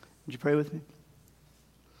Would you pray with me?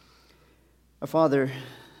 Our Father,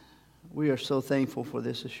 we are so thankful for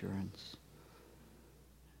this assurance.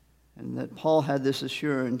 And that Paul had this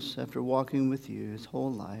assurance after walking with you his whole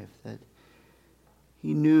life, that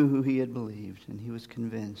he knew who he had believed, and he was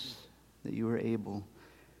convinced that you were able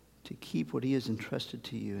to keep what he has entrusted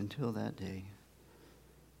to you until that day.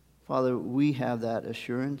 Father, we have that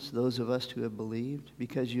assurance, those of us who have believed,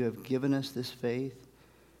 because you have given us this faith,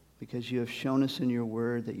 because you have shown us in your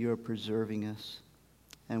word that you are preserving us,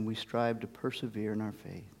 and we strive to persevere in our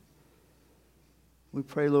faith. We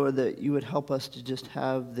pray, Lord, that you would help us to just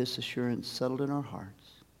have this assurance settled in our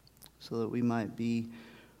hearts so that we might be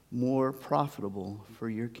more profitable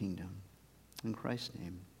for your kingdom. In Christ's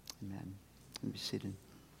name, amen. Be seated.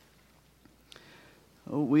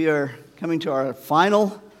 We are coming to our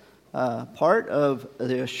final part of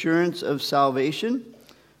the assurance of salvation.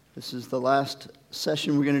 This is the last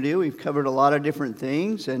session we're going to do. We've covered a lot of different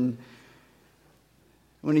things, and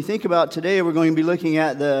when you think about today, we're going to be looking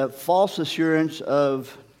at the false assurance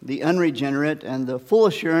of the unregenerate and the full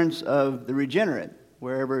assurance of the regenerate,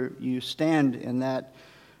 wherever you stand in that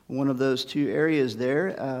one of those two areas there.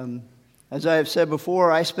 As I have said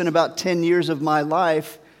before, I spent about 10 years of my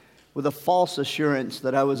life with a false assurance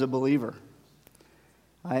that I was a believer.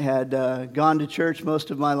 I had gone to church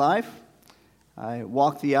most of my life. I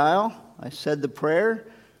walked the aisle. I said the prayer.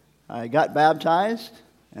 I got baptized,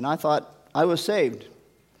 and I thought I was saved.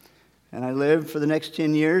 And I lived for the next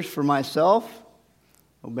 10 years for myself,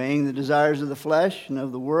 obeying the desires of the flesh and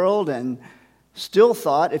of the world, and still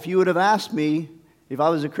thought if you would have asked me if I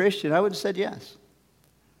was a Christian, I would have said yes.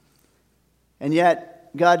 And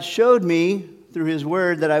yet, God showed me through His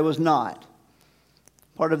Word that I was not.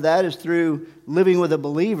 Part of that is through living with a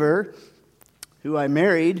believer who I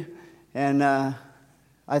married, and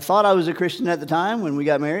I thought I was a Christian at the time when we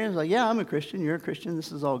got married. I was like, yeah, I'm a Christian, you're a Christian,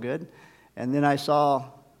 this is all good. And then I saw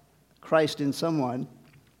Christ in someone,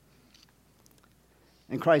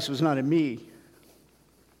 and Christ was not in me.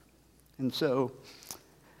 And so,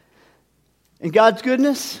 in God's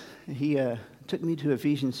goodness, He took me to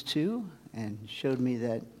Ephesians 2 and showed me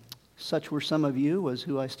that such were some of you was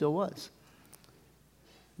who I still was.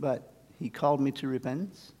 But He called me to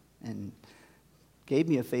repentance and gave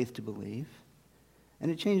me a faith to believe, and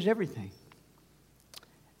it changed everything.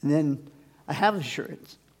 And then I have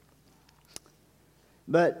assurance.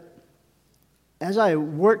 But as I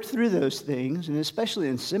worked through those things, and especially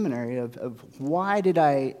in seminary, of why did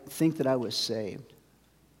I think that I was saved?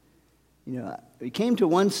 You know, we came to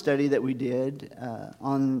one study that we did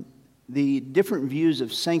on the different views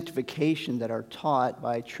of sanctification that are taught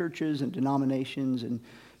by churches and denominations and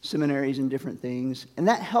seminaries and different things. And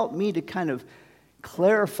that helped me to kind of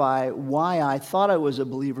clarify why I thought I was a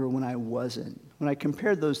believer when I wasn't, when I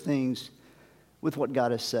compared those things with what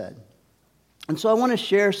God has said. And so I want to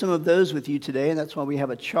share some of those with you today, and that's why we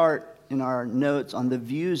have a chart in our notes on the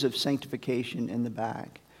views of sanctification in the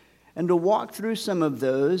back. And to walk through some of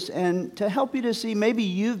those and to help you to see maybe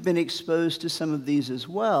you've been exposed to some of these as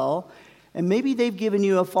well, and maybe they've given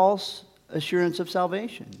you a false assurance of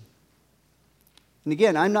salvation. And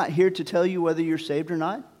again, I'm not here to tell you whether you're saved or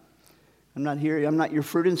not. I'm not your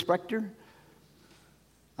fruit inspector.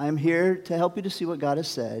 I'm here to help you to see what God has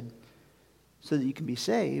said so that you can be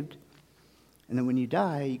saved. And then when you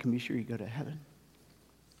die, you can be sure you go to heaven.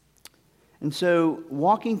 And so,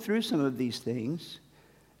 walking through some of these things,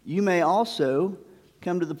 you may also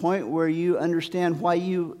come to the point where you understand why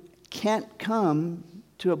you can't come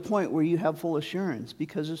to a point where you have full assurance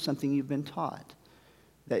because of something you've been taught.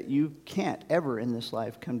 That you can't ever in this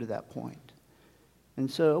life come to that point. And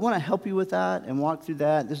so I want to help you with that and walk through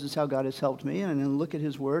that. This is how God has helped me. And then look at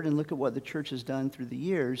His Word and look at what the church has done through the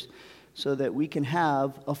years so that we can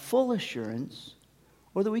have a full assurance,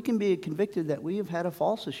 or that we can be convicted that we have had a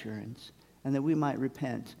false assurance and that we might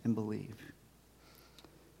repent and believe.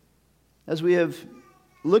 As we have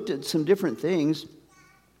looked at some different things,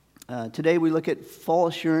 today we look at full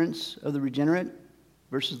assurance of the regenerate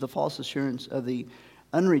versus the false assurance of the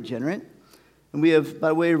unregenerate. And we have,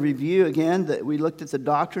 by way of review again, that we looked at the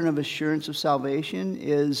doctrine of assurance of salvation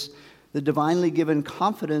is the divinely given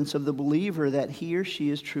confidence of the believer that he or she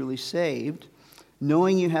is truly saved,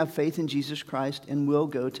 knowing you have faith in Jesus Christ and will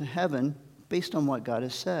go to heaven based on what God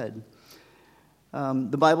has said.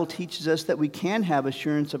 The Bible teaches us that we can have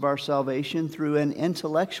assurance of our salvation through an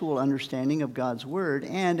intellectual understanding of God's Word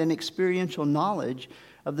and an experiential knowledge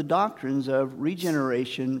of the doctrines of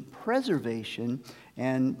regeneration, preservation,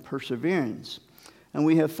 and perseverance. And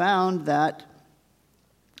we have found that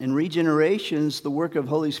in regeneration is the work of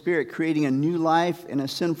Holy Spirit creating a new life in a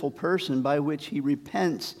sinful person by which he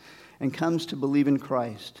repents and comes to believe in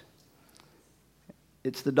Christ.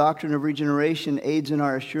 It's the doctrine of regeneration aids in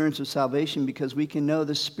our assurance of salvation because we can know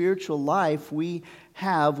the spiritual life we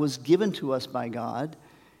have was given to us by God,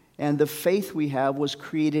 and the faith we have was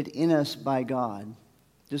created in us by God.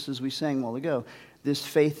 Just as we sang a while ago, this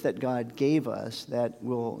faith that God gave us that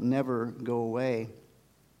will never go away.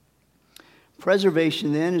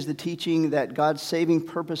 Preservation, then, is the teaching that God's saving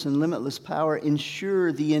purpose and limitless power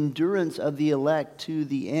ensure the endurance of the elect to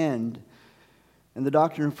the end. And the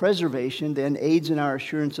doctrine of preservation then aids in our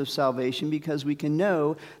assurance of salvation because we can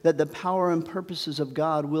know that the power and purposes of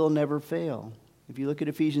God will never fail. If you look at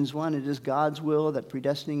Ephesians 1, it is God's will that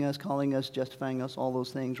predestining us, calling us, justifying us, all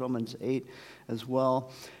those things, Romans 8 as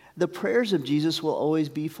well. The prayers of Jesus will always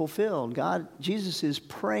be fulfilled. Jesus is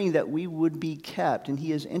praying that we would be kept, and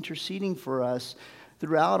he is interceding for us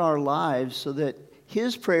throughout our lives so that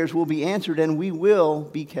his prayers will be answered and we will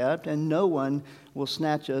be kept, and no one will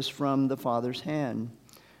snatch us from the Father's hand.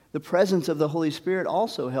 The presence of the Holy Spirit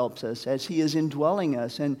also helps us as he is indwelling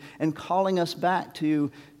us and calling us back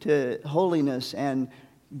to holiness and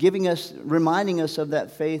reminding us of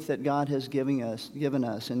that faith that God has given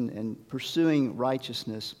us and pursuing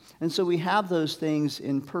righteousness. And so we have those things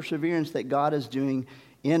in perseverance that God is doing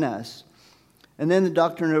in us. And then the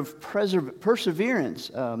doctrine of perseverance,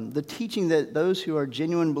 the teaching that those who are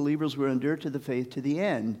genuine believers will endure to the faith to the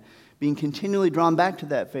end, being continually drawn back to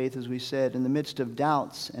that faith, as we said, in the midst of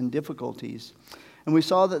doubts and difficulties. And we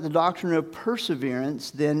saw that the doctrine of perseverance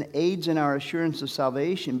then aids in our assurance of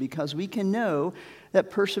salvation because we can know that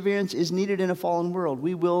perseverance is needed in a fallen world.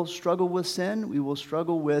 We will struggle with sin. We will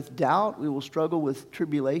struggle with doubt. We will struggle with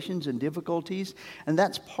tribulations and difficulties. And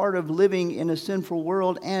that's part of living in a sinful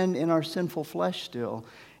world and in our sinful flesh still.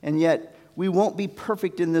 And yet, we won't be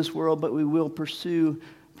perfect in this world, but we will pursue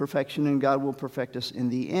perfection, and God will perfect us in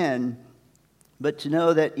the end. But to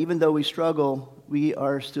know that even though we struggle, we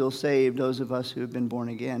are still saved, those of us who have been born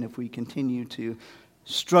again, if we continue to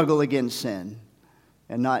struggle against sin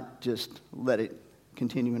and not just let it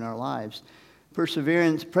continue in our lives.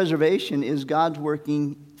 Preservation is God's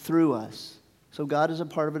working through us. So God is a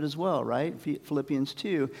part of it as well, right? Philippians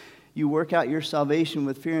 2, you work out your salvation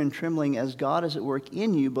with fear and trembling as God is at work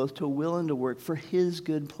in you, both to will and to work for his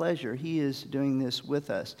good pleasure. He is doing this with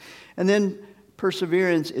us. And then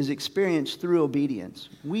perseverance is experienced through obedience.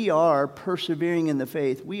 We are persevering in the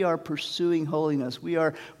faith. We are pursuing holiness. We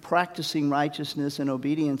are practicing righteousness and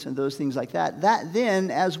obedience and those things like that. That then,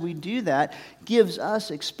 as we do that, gives us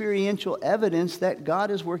experiential evidence that God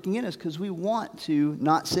is working in us because we want to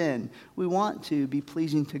not sin. We want to be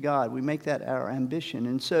pleasing to God. We make that our ambition.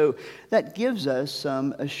 And so that gives us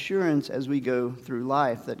some assurance as we go through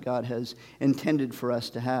life that God has intended for us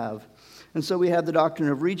to have. And so we have the doctrine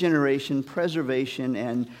of regeneration, preservation,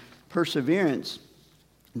 and perseverance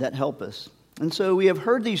that help us. And so we have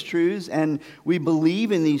heard these truths, and we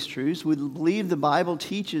believe in these truths. We believe the Bible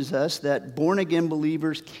teaches us that born-again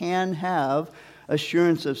believers can have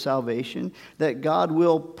assurance of salvation, that God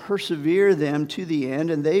will persevere them to the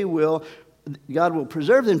end, and God will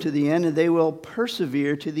preserve them to the end, and they will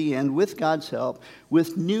persevere to the end with God's help,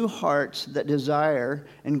 with new hearts that desire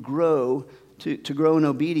and grow to grow in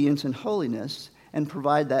obedience and holiness and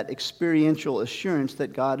provide that experiential assurance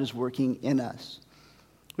that God is working in us.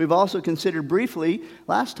 We've also considered briefly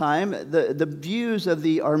last time the views of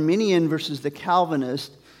the Arminian versus the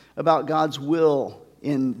Calvinist about God's will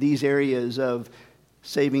in these areas of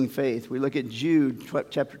saving faith. We look at Jude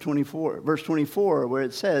chapter 24, verse 24, where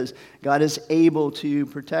it says, God is able to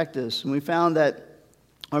protect us. And we found that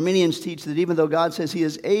Arminians teach that even though God says he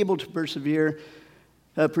is able to preserve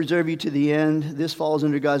you to the end, this falls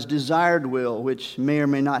under God's desired will, which may or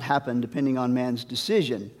may not happen depending on man's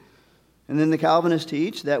decision. And then the Calvinists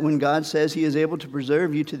teach that when God says he is able to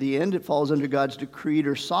preserve you to the end, it falls under God's decreed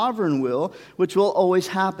or sovereign will, which will always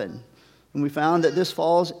happen. And we found that this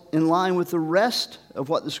falls in line with the rest of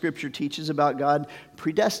what the Scripture teaches about God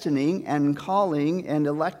predestining and calling and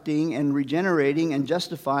electing and regenerating and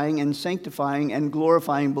justifying and sanctifying and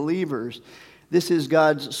glorifying believers. This is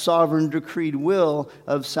God's sovereign decreed will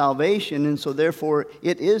of salvation, and so therefore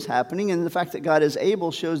it is happening. And the fact that God is able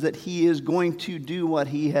shows that he is going to do what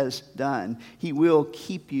he has done. He will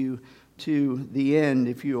keep you to the end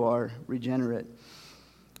if you are regenerate.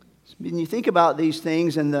 When you think about these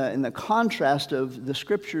things and the contrast of the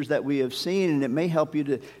scriptures that we have seen, and it may help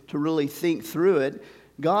you to really think through it,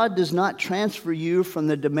 God does not transfer you from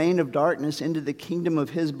the domain of darkness into the kingdom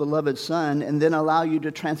of his beloved Son and then allow you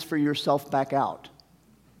to transfer yourself back out.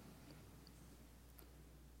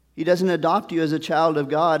 He doesn't adopt you as a child of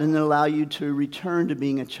God and then allow you to return to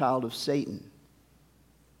being a child of Satan.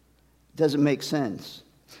 It doesn't make sense.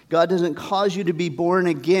 God doesn't cause you to be born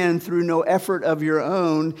again through no effort of your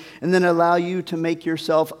own and then allow you to make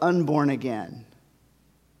yourself unborn again.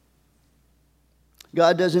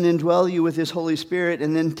 God doesn't indwell you with His Holy Spirit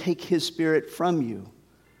and then take His Spirit from you.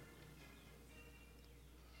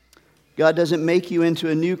 God doesn't make you into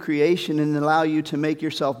a new creation and allow you to make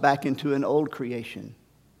yourself back into an old creation.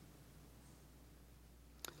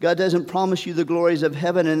 God doesn't promise you the glories of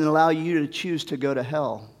heaven and allow you to choose to go to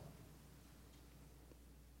hell.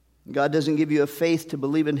 God doesn't give you a faith to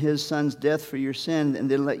believe in His Son's death for your sin and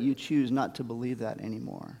then let you choose not to believe that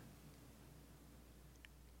anymore.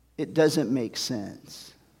 It doesn't make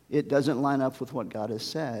sense. It doesn't line up with what God has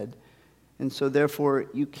said. And so therefore,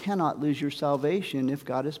 you cannot lose your salvation if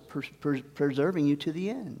God is preserving you to the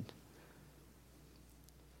end.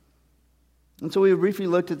 And so we briefly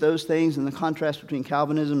looked at those things and the contrast between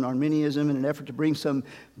Calvinism and Arminianism in an effort to bring some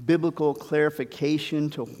biblical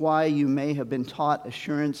clarification to why you may have been taught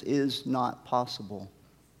assurance is not possible.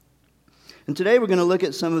 And today we're going to look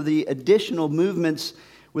at some of the additional movements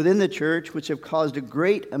within the church which have caused a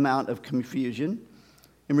great amount of confusion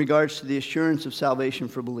in regards to the assurance of salvation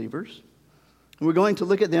for believers. And we're going to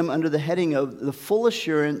look at them under the heading of the full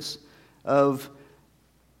assurance of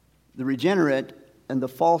the regenerate and the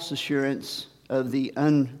false assurance of the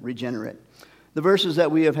unregenerate. The verses that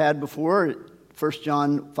we have had before, 1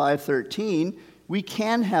 John 5:13, we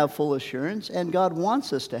can have full assurance, and God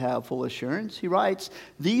wants us to have full assurance. He writes,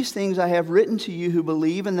 "These things I have written to you who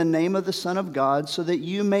believe in the name of the Son of God, so that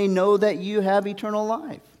you may know that you have eternal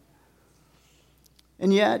life."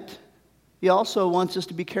 And yet, He also wants us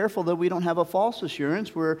to be careful that we don't have a false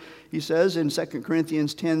assurance, where He says in 2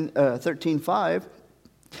 Corinthians 13:5,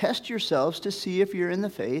 "Test yourselves to see if you're in the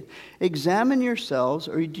faith. Examine yourselves,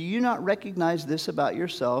 or do you not recognize this about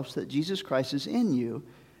yourselves, that Jesus Christ is in you,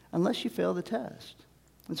 unless you fail the test?"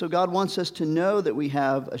 And so God wants us to know that we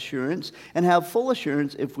have assurance and have full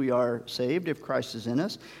assurance if we are saved, if Christ is in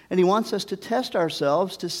us. And He wants us to test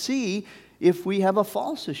ourselves to see if we have a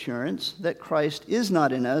false assurance that Christ is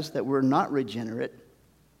not in us, that we're not regenerate,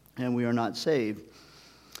 and we are not saved.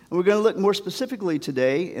 And we're going to look more specifically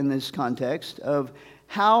today in this context of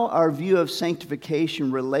how our view of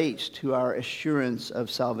sanctification relates to our assurance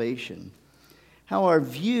of salvation. How our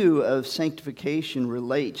view of sanctification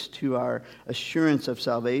relates to our assurance of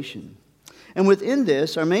salvation. And within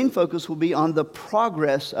this, our main focus will be on the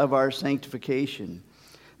progress of our sanctification.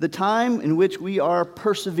 The time in which we are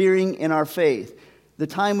persevering in our faith. The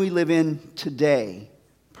time we live in today.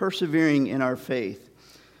 Persevering in our faith.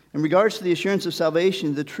 In regards to the assurance of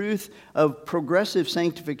salvation, the truth of progressive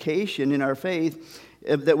sanctification in our faith,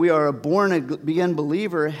 that we are a born-again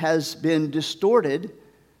believer, has been distorted,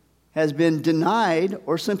 has been denied,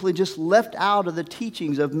 or simply just left out of the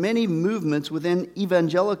teachings of many movements within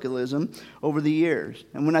evangelicalism over the years.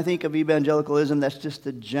 And when I think of evangelicalism, that's just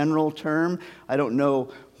a general term. I don't know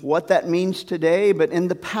what that means today, but in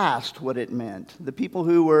the past, what it meant. The people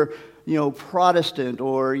who were, Protestant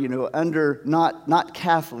or, under not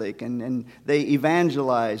Catholic, and they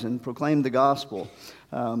evangelize and proclaim the gospel.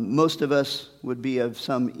 Most of us would be of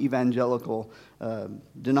some evangelical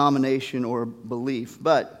denomination or belief,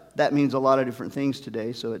 but that means a lot of different things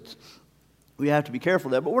today, so we have to be careful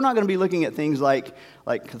there. But we're not going to be looking at things like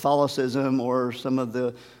Catholicism or some of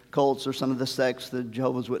the cults or some of the sects, the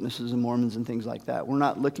Jehovah's Witnesses and Mormons and things like that. We're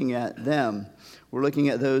not looking at them. We're looking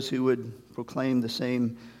at those who would proclaim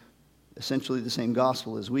essentially the same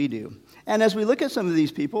gospel as we do. And as we look at some of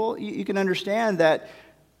these people, you can understand that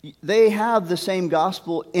they have the same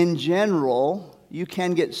gospel in general. You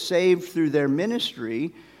can get saved through their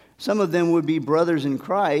ministry. Some of them would be brothers in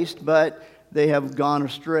Christ, but they have gone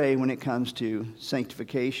astray when it comes to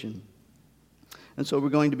sanctification. And so we're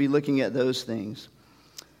going to be looking at those things.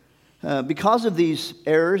 Because of these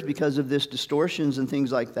errors, because of this distortions and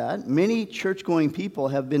things like that, many church-going people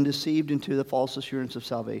have been deceived into the false assurance of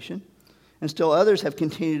salvation. And still others have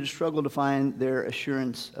continued to struggle to find their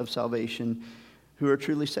assurance of salvation who are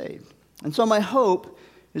truly saved. And so my hope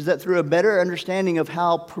is that through a better understanding of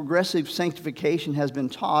how progressive sanctification has been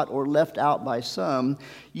taught or left out by some,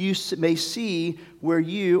 you may see where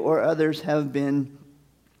you or others have been,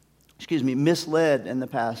 misled in the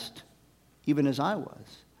past, even as I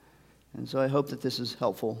was. And so I hope that this is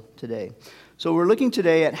helpful today. So we're looking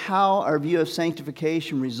today at how our view of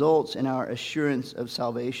sanctification results in our assurance of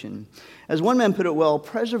salvation. As one man put it well,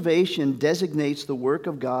 preservation designates the work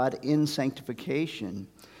of God in sanctification,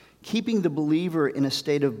 keeping the believer in a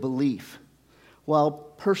state of belief, while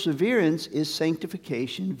perseverance is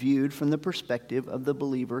sanctification viewed from the perspective of the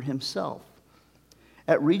believer himself.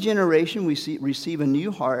 At regeneration, we receive a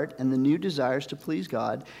new heart and the new desires to please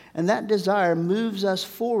God, and that desire moves us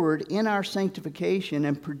forward in our sanctification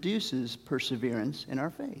and produces perseverance in our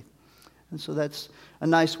faith. And so that's a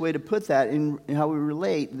nice way to put that in how we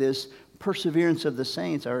relate this perseverance of the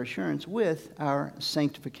saints, our assurance, with our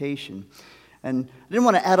sanctification. And I didn't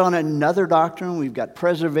want to add on another doctrine. We've got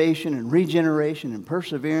preservation and regeneration and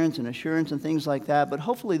perseverance and assurance and things like that. But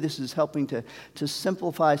hopefully this is helping to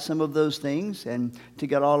simplify some of those things and to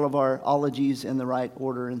get all of our ologies in the right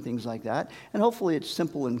order and things like that. And hopefully it's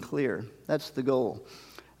simple and clear. That's the goal.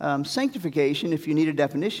 Sanctification, if you need a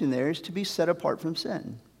definition there, is to be set apart from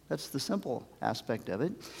sin. That's the simple aspect of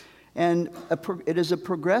it. And it is a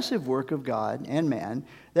progressive work of God and man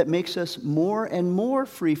that makes us more and more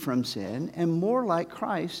free from sin and more like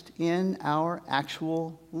Christ in our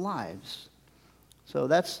actual lives. So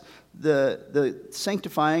that's the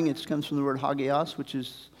sanctifying. It comes from the word hagios, which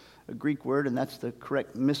is a Greek word, and that's the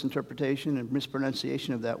correct misinterpretation and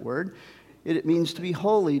mispronunciation of that word. It means to be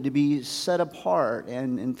holy, to be set apart,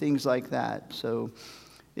 and things like that. So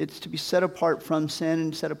it's to be set apart from sin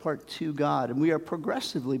and set apart to God. And we are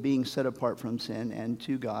progressively being set apart from sin and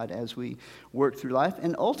to God as we work through life.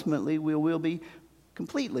 And ultimately, we will be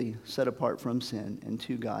completely set apart from sin and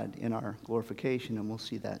to God in our glorification. And we'll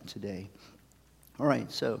see that today. All right,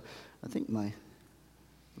 so I think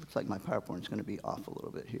looks like my PowerPoint's going to be off a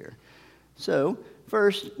little bit here. So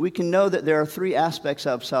first, we can know that there are three aspects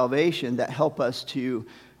of salvation that help us to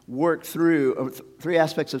work through, three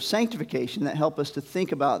aspects of sanctification that help us to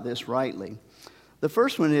think about this rightly. The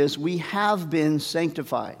first one is we have been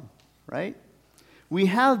sanctified, right? We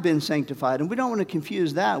have been sanctified, and we don't want to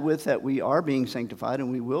confuse that with that we are being sanctified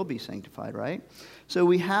and we will be sanctified, right? So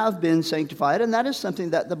we have been sanctified, and that is something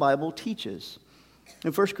that the Bible teaches.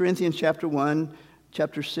 In 1 Corinthians chapter 1,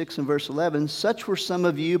 chapter 6 and verse 11, such were some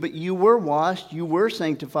of you, but you were washed, you were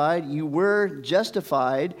sanctified, you were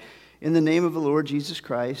justified in the name of the Lord Jesus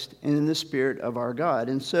Christ and in the Spirit of our God.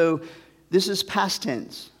 And so this is past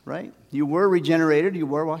tense, right? You were regenerated, you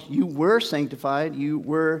were washed, you were sanctified, you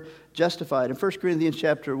were justified. In 1 Corinthians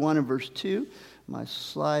chapter 1 and verse 2, my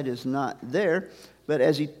slide is not there, but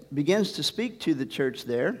as he begins to speak to the church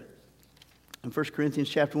there, in 1 Corinthians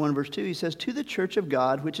chapter 1 verse 2, he says, to the church of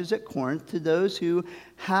God, which is at Corinth, to those who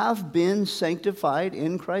have been sanctified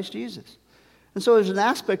in Christ Jesus. And so there's an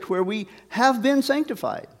aspect where we have been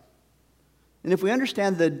sanctified. And if we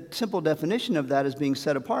understand the simple definition of that as being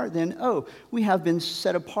set apart, then, we have been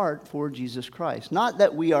set apart for Jesus Christ. Not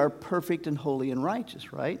that we are perfect and holy and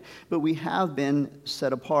righteous, right? But we have been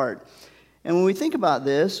set apart. And when we think about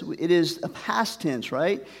this, it is a past tense,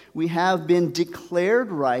 right? We have been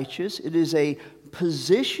declared righteous. It is a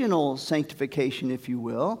positional sanctification, if you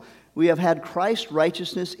will. We have had Christ's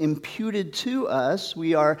righteousness imputed to us.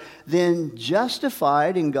 We are then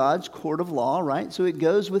justified in God's court of law, right? So it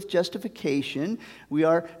goes with justification. We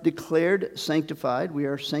are declared sanctified. We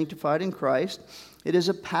are sanctified in Christ. It is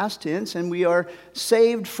a past tense, and we are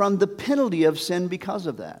saved from the penalty of sin because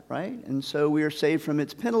of that, right? And so we are saved from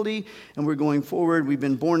its penalty, and we're going forward. We've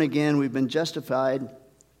been born again. We've been justified.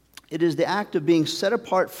 It is the act of being set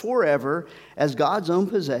apart forever as God's own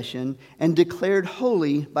possession and declared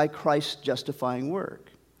holy by Christ's justifying work.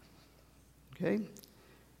 Okay?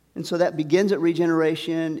 And so that begins at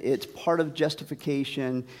regeneration. It's part of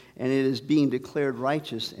justification, and it is being declared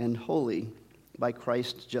righteous and holy by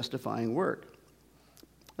Christ's justifying work.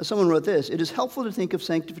 Someone wrote this, it is helpful to think of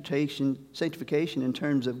sanctification in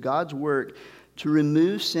terms of God's work to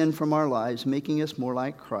remove sin from our lives, making us more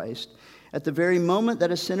like Christ. At the very moment that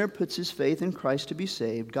a sinner puts his faith in Christ to be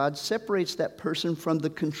saved, God separates that person from the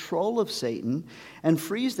control of Satan and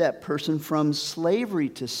frees that person from slavery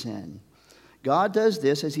to sin. God does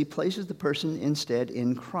this as he places the person instead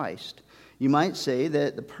in Christ. You might say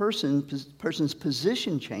that the person's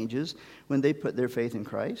position changes when they put their faith in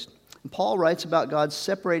Christ. And Paul writes about God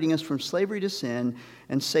separating us from slavery to sin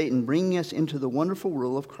and Satan, bringing us into the wonderful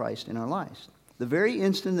rule of Christ in our lives. The very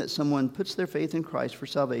instant that someone puts their faith in Christ for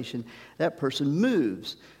salvation, that person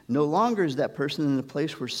moves. No longer is that person in the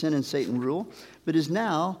place where sin and Satan rule, but is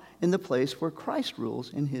now in the place where Christ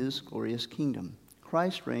rules in his glorious kingdom.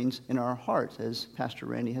 Christ reigns in our hearts, as Pastor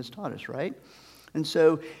Randy has taught us, right? And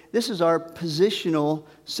so this is our positional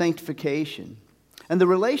sanctification. And the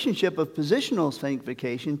relationship of positional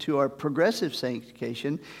sanctification to our progressive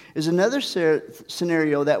sanctification is another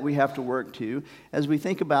scenario that we have to work to as we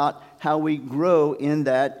think about how we grow in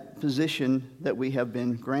that position that we have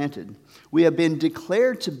been granted. We have been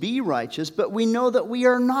declared to be righteous, but we know that we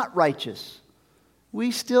are not righteous.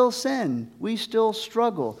 We still sin. We still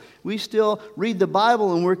struggle. We still read the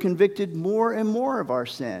Bible and we're convicted more and more of our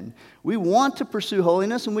sin. We want to pursue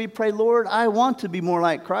holiness and we pray, Lord, I want to be more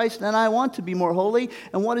like Christ and I want to be more holy.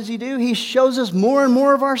 And what does He do? He shows us more and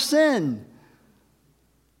more of our sin.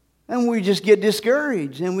 And we just get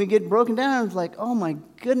discouraged and we get broken down. It's like, oh my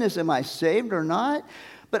goodness, am I saved or not?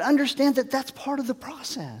 But understand that that's part of the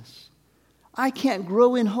process. I can't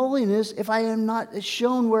grow in holiness if I am not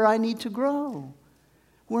shown where I need to grow,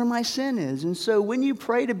 where my sin is. And so when you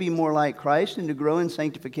pray to be more like Christ and to grow in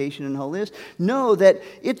sanctification and holiness, know that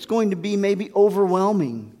it's going to be maybe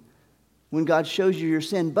overwhelming when God shows you your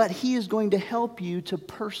sin, but He is going to help you to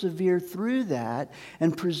persevere through that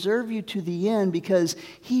and preserve you to the end because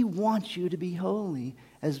He wants you to be holy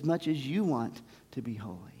as much as you want to be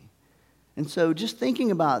holy. And so just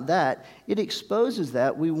thinking about that, it exposes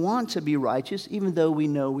that we want to be righteous even though we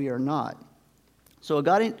know we are not. So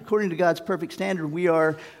according to God's perfect standard, we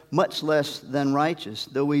are much less than righteous,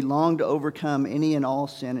 though we long to overcome any and all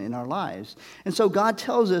sin in our lives. And so God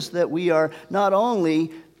tells us that we are not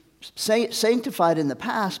only sanctified in the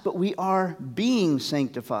past, but we are being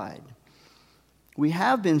sanctified. We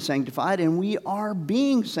have been sanctified and we are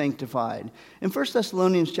being sanctified. In 1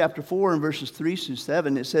 Thessalonians chapter 4 and verses 3 through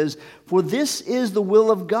 7, it says, "For this is the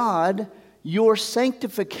will of God, your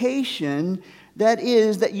sanctification, that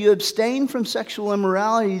is, that you abstain from sexual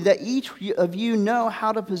immorality, that each of you know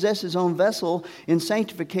how to possess his own vessel in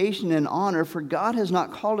sanctification and honor, for God has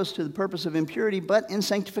not called us to the purpose of impurity, but in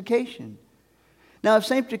sanctification." Now, if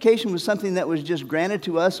sanctification was something that was just granted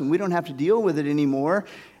to us and we don't have to deal with it anymore,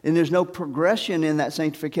 and there's no progression in that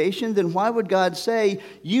sanctification, then why would God say,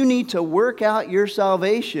 you need to work out your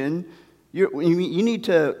salvation,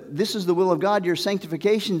 this is the will of God, your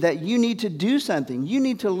sanctification, that you need to do something. You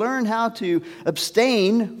need to learn how to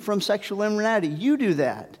abstain from sexual immorality. You do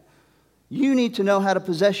that. You need to know how to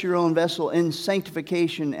possess your own vessel in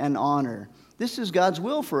sanctification and honor. This is God's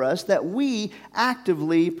will for us, that we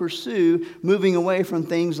actively pursue moving away from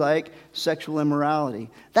things like sexual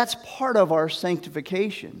immorality. That's part of our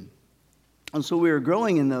sanctification. And so we are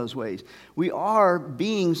growing in those ways. We are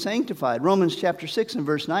being sanctified. Romans chapter 6 and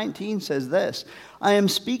verse 19 says this, "I am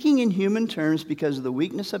speaking in human terms because of the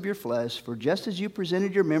weakness of your flesh, for just as you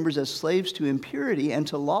presented your members as slaves to impurity and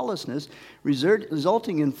to lawlessness,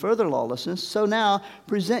 resulting in further lawlessness, so now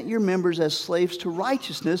present your members as slaves to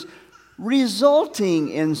righteousness, resulting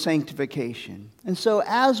in sanctification." And so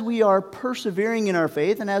as we are persevering in our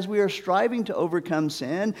faith and as we are striving to overcome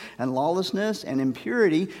sin and lawlessness and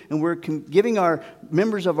impurity, and we're giving our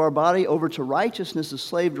members of our body over to righteousness, a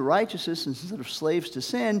slave to righteousness instead of slaves to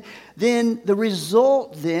sin, then the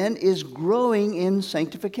result then is growing in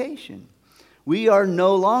sanctification. We are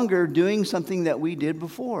no longer doing something that we did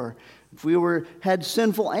before. If we had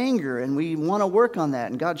sinful anger and we want to work on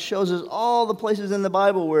that, and God shows us all the places in the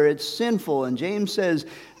Bible where it's sinful, and James says,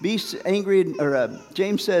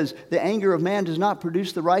 James says, the anger of man does not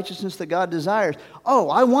produce the righteousness that God desires. Oh,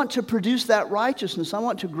 I want to produce that righteousness. I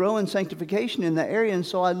want to grow in sanctification in that area, and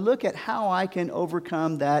so I look at how I can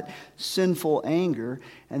overcome that sinful anger,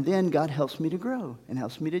 and then God helps me to grow and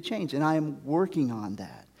helps me to change, and I am working on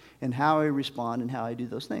that and how I respond and how I do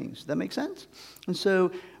those things. Does that make sense? And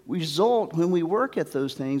so when we work at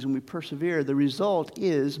those things and we persevere, the result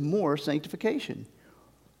is more sanctification.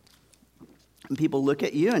 And people look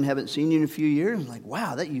at you and haven't seen you in a few years and like,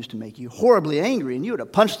 wow, that used to make you horribly angry and you would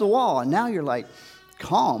have punched the wall, and now you're like,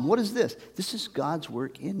 calm. What is this? This is God's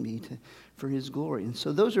work in me for His glory. And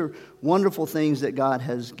so those are wonderful things that God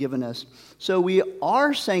has given us. So we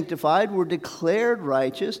are sanctified. We're declared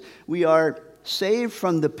righteous. We are saved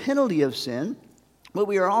from the penalty of sin. But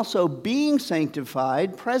we are also being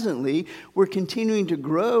sanctified presently. We're continuing to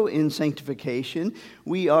grow in sanctification.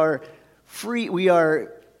 We are free. We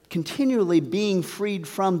are continually being freed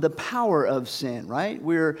from the power of sin, right?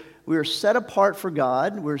 We're set apart for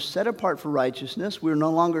God. We're set apart for righteousness. We're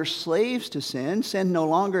no longer slaves to sin. Sin no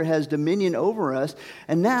longer has dominion over us.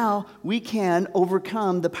 And now we can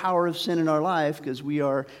overcome the power of sin in our life because we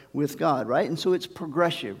are with God, right? And so it's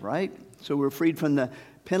progressive, right? So we're freed from the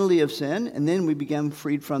penalty of sin, and then we become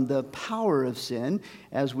freed from the power of sin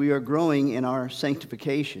as we are growing in our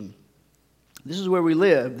sanctification. This is where we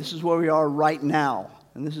live. This is where we are right now.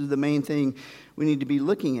 And this is the main thing we need to be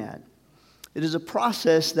looking at. It is a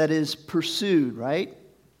process that is pursued, right?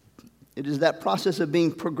 It is that process of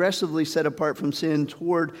being progressively set apart from sin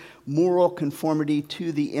toward moral conformity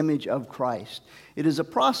to the image of Christ. It is a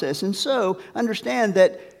process, and so understand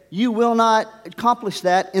that you will not accomplish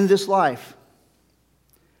that in this life.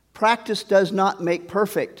 Practice does not make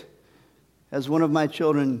perfect, as one of my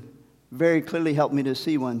children very clearly helped me to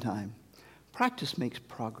see one time. Practice makes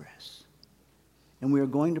progress. And we are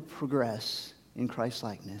going to progress in Christ's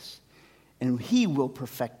likeness. And He will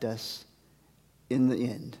perfect us in the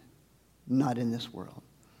end, not in this world.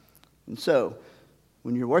 And so,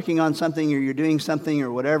 when you're working on something or you're doing something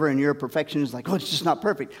or whatever, and you're a perfectionist, like, oh, it's just not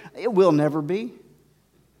perfect. It will never be.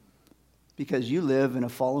 Because you live in a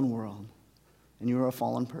fallen world, and you're a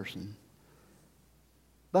fallen person.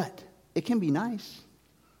 But it can be nice.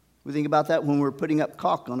 We think about that when we're putting up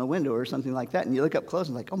caulk on a window or something like that, and you look up close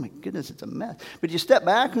and like, oh my goodness, it's a mess. But you step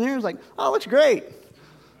back and it's like, oh, it looks great.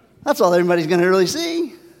 That's all everybody's going to really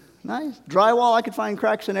see. Nice. Drywall, I could find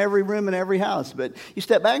cracks in every room in every house. But you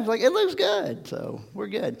step back and it's like, it looks good. So we're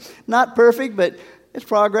good. Not perfect, but it's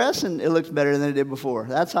progress, and it looks better than it did before.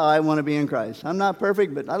 That's how I want to be in Christ. I'm not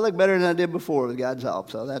perfect, but I look better than I did before with God's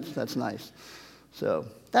help. So that's nice. So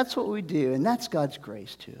that's what we do, and that's God's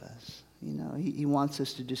grace to us. You know, He wants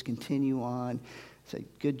us to just continue on, say,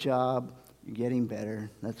 good job, you're getting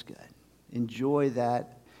better, that's good. Enjoy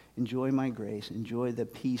that, enjoy my grace, enjoy the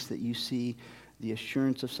peace that you see, the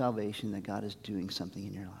assurance of salvation that God is doing something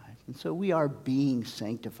in your life. And so we are being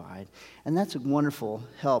sanctified, and that's a wonderful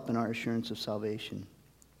help in our assurance of salvation.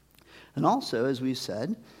 And also, as we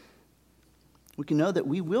said, we can know that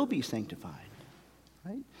we will be sanctified,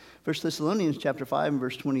 right? 1 Thessalonians chapter 5 and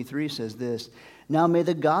verse 23 says this, now may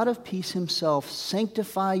the God of peace himself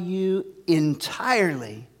sanctify you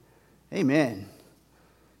entirely. Amen.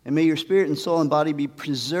 And may your spirit and soul and body be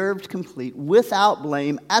preserved complete, without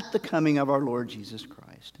blame, at the coming of our Lord Jesus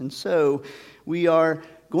Christ. And so we are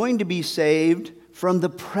going to be saved from the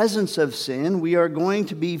presence of sin. We are going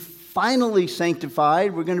to be finally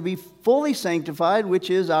sanctified. We're going to be fully sanctified, which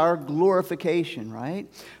is our glorification, right?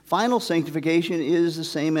 Final sanctification is the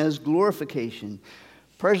same as glorification.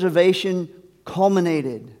 Preservation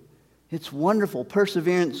culminated. It's wonderful.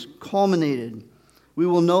 Perseverance culminated. We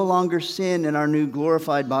will no longer sin in our new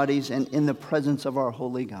glorified bodies and in the presence of our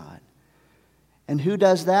holy God. And who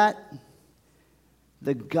does that?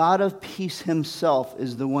 The God of peace himself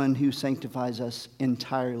is the one who sanctifies us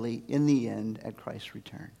entirely in the end at Christ's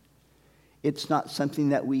return. It's not something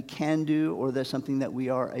that we can do or that's something that we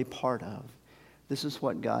are a part of. This is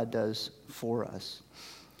what God does for us.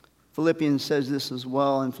 Philippians says this as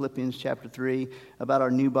well in Philippians chapter 3 about our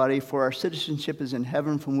new body. For our citizenship is in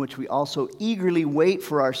heaven, from which we also eagerly wait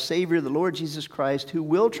for our Savior, the Lord Jesus Christ, who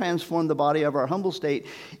will transform the body of our humble state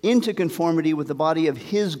into conformity with the body of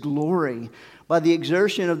his glory, by the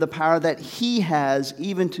exertion of the power that he has,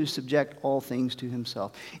 even to subject all things to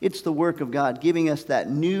himself. It's the work of God, giving us that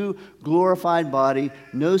new glorified body,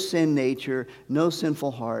 no sin nature, no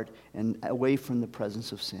sinful heart, and away from the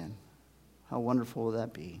presence of sin. How wonderful will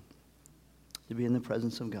that be, to be in the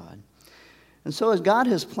presence of God. And so as God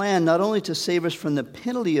has planned not only to save us from the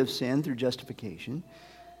penalty of sin through justification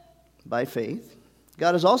by faith,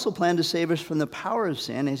 God has also planned to save us from the power of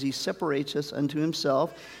sin as he separates us unto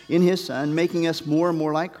himself in his Son, making us more and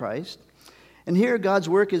more like Christ. And here God's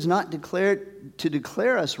work is not to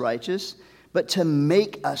declare us righteous, but to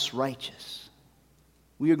make us righteous.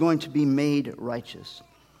 We are going to be made righteous.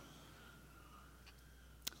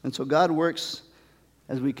 And so God works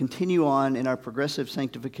as we continue on in our progressive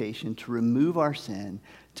sanctification to remove our sin,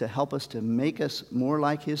 to help us to make us more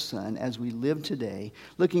like his Son as we live today,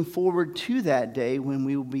 looking forward to that day when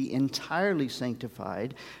we will be entirely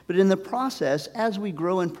sanctified. But in the process, as we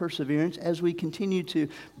grow in perseverance, as we continue to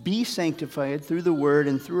be sanctified through the Word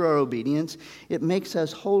and through our obedience, it makes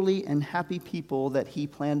us holy and happy people that he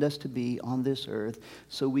planned us to be on this earth,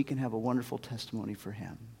 so we can have a wonderful testimony for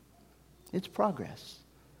him. It's progress,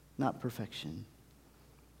 not perfection.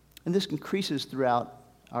 And this increases throughout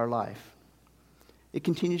our life. It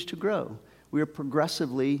continues to grow. We are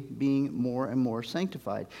progressively being more and more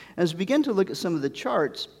sanctified. As we begin to look at some of the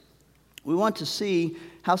charts, we want to see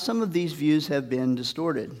how some of these views have been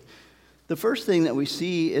distorted. The first thing that we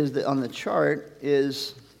see is that on the chart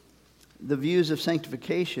is the views of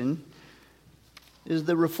sanctification is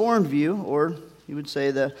the Reformed view, or you would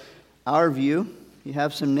say our view. You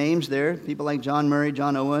have some names there, people like John Murray,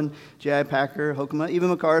 John Owen, J.I. Packer, Hokema, even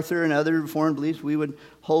MacArthur and other Reformed beliefs. We would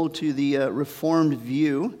hold to the Reformed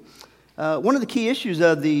view. One of the key issues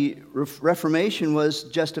of the Reformation was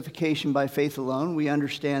justification by faith alone. We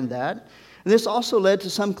understand that. And this also led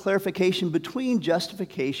to some clarification between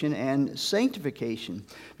justification and sanctification,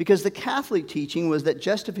 because the Catholic teaching was that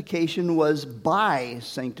justification was by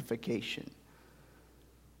sanctification.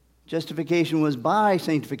 Justification was by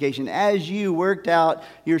sanctification. As you worked out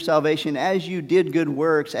your salvation, as you did good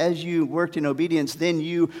works, as you worked in obedience, then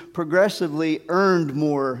you progressively earned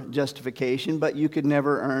more justification, but you could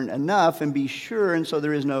never earn enough and be sure, and so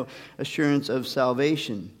there is no assurance of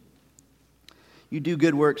salvation. you do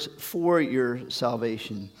good works for your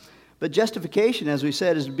salvation. But justification, as we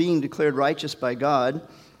said, is being declared righteous by God,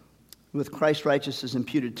 with Christ's righteousness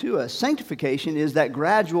imputed to us. Sanctification is that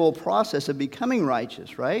gradual process of becoming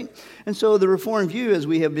righteous, right? And so the Reformed view, as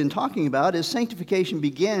we have been talking about, is sanctification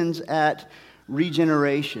begins at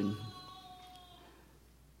regeneration.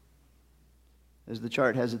 As the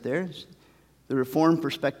chart has it there, the Reformed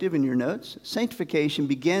perspective in your notes. Sanctification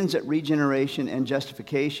begins at regeneration and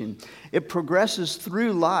justification. It progresses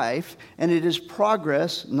through life, and it is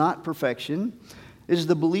progress, not perfection. It is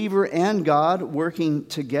the believer and God working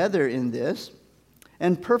together in this,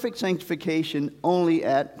 and perfect sanctification only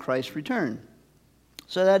at Christ's return.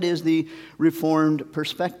 So that is the Reformed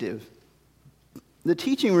perspective. The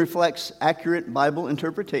teaching reflects accurate Bible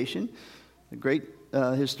interpretation, a great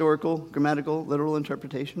historical, grammatical, literal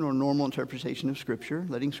interpretation or normal interpretation of Scripture,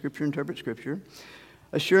 letting Scripture interpret Scripture.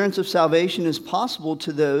 Assurance of salvation is possible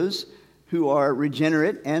to those who are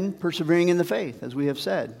regenerate and persevering in the faith, as we have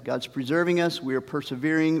said. God's preserving us, we are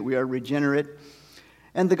persevering, we are regenerate.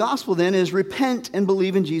 And the gospel then is repent and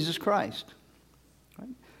believe in Jesus Christ. Right?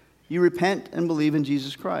 You repent and believe in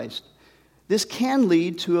Jesus Christ. This can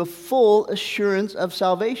lead to a full assurance of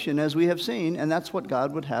salvation, as we have seen, and that's what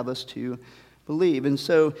God would have us to believe. And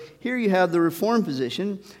so here you have the Reformed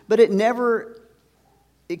position, but it never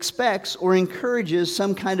expects or encourages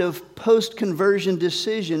some kind of post-conversion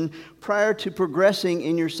decision prior to progressing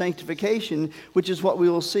in your sanctification, which is what we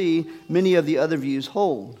will see many of the other views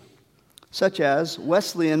hold, such as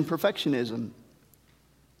Wesleyan perfectionism.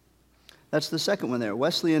 That's the second one there,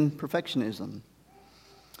 Wesleyan perfectionism.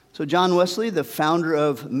 So John Wesley, the founder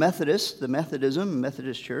of Methodist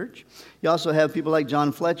Church. You also have people like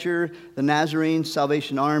John Fletcher, the Nazarenes,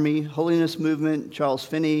 Salvation Army, Holiness Movement, Charles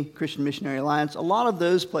Finney, Christian Missionary Alliance. A lot of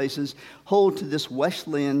those places hold to this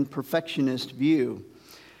Wesleyan perfectionist view.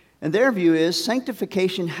 And their view is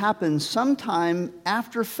sanctification happens sometime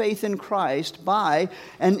after faith in Christ by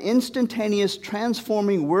an instantaneous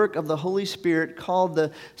transforming work of the Holy Spirit called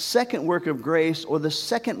the second work of grace or the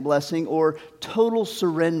second blessing or total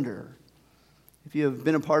surrender. If you have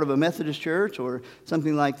been a part of a Methodist church or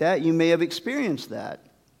something like that, you may have experienced that.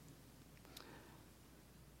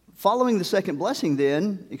 Following the second blessing,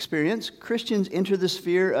 then, experience, Christians enter the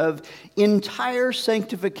sphere of entire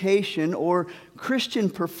sanctification or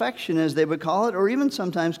Christian perfection, as they would call it, or even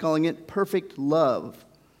sometimes calling it perfect love.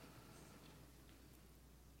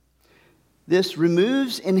 This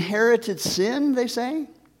removes inherited sin, they say,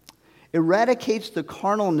 eradicates the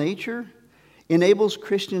carnal nature, enables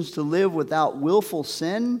Christians to live without willful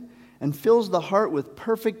sin, and fills the heart with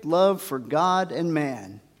perfect love for God and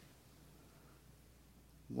man.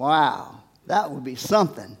 Wow, that would be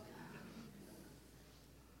something.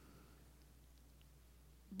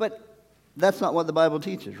 But that's not what the Bible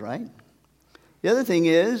teaches, right? The other thing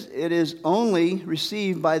is, it is only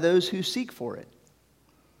received by those who seek for it.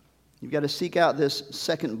 You've got to seek out this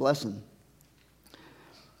second blessing.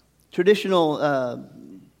 Traditional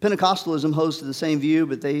Pentecostalism holds to the same view,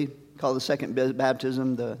 but they call the second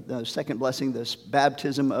baptism, the second blessing, the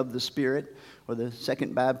baptism of the Spirit, or the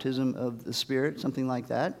second baptism of the Spirit, something like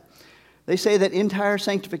that. They say that entire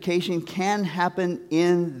sanctification can happen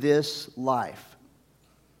in this life.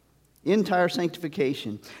 Entire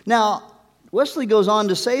sanctification. Now, Wesley goes on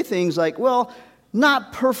to say things like, well,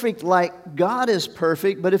 not perfect like God is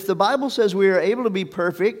perfect, but if the Bible says we are able to be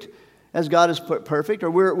perfect as God is perfect,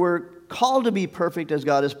 or we're called to be perfect as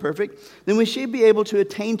God is perfect, then we should be able to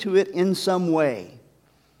attain to it in some way.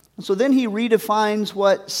 So then he redefines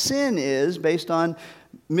what sin is based on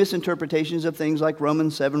misinterpretations of things like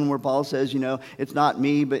Romans 7, where Paul says, it's not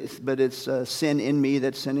me, but it's sin in me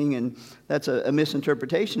that's sinning, and that's a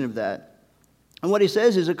misinterpretation of that. And what he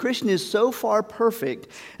says is a Christian is so far perfect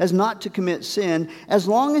as not to commit sin as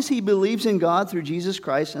long as he believes in God through Jesus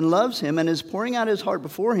Christ and loves Him and is pouring out his heart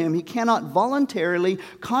before Him. He cannot voluntarily,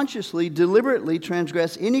 consciously, deliberately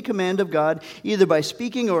transgress any command of God, either by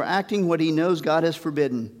speaking or acting what he knows God has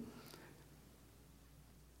forbidden.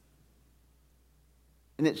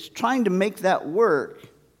 And it's trying to make that work,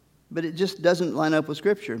 but it just doesn't line up with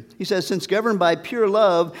Scripture. He says, since governed by pure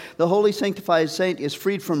love, the holy sanctified saint is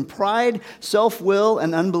freed from pride, self-will,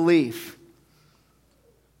 and unbelief.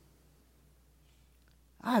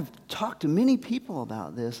 I've talked to many people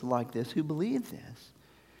about this, like this, who believe this.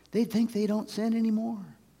 They think they don't sin anymore.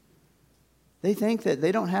 They think that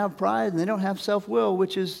they don't have pride and they don't have self-will,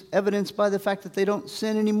 which is evidenced by the fact that they don't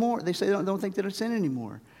sin anymore. They say they don't think they don't sin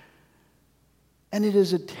anymore. And it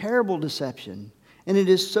is a terrible deception, and it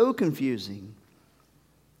is so confusing.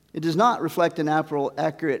 It does not reflect an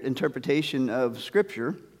accurate interpretation of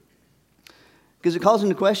Scripture. Because it calls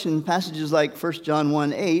into question passages like 1 John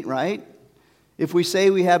 1:8, right? If we say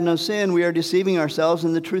we have no sin, we are deceiving ourselves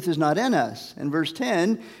and the truth is not in us. And verse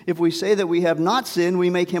 10, if we say that we have not sinned, we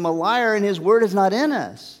make him a liar and his word is not in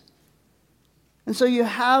us. And so you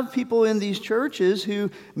have people in these churches who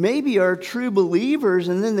maybe are true believers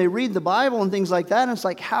and then they read the Bible and things like that. And it's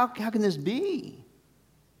like, how can this be?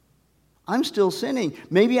 I'm still sinning.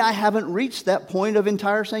 Maybe I haven't reached that point of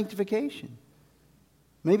entire sanctification.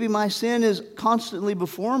 Maybe my sin is constantly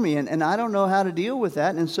before me and I don't know how to deal with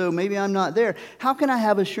that. And so maybe I'm not there. How can I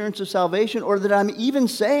have assurance of salvation or that I'm even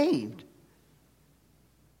saved?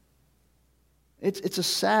 It's a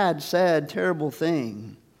sad, sad, terrible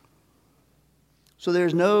thing. So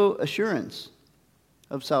there's no assurance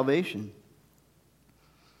of salvation.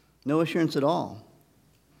 No assurance at all.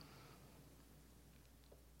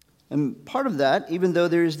 And part of that, even though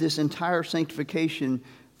there's this entire sanctification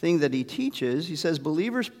thing that he teaches, he says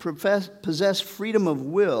believers possess freedom of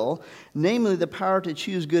will, namely the power to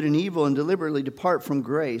choose good and evil and deliberately depart from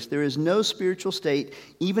grace. There is no spiritual state,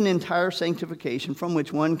 even entire sanctification, from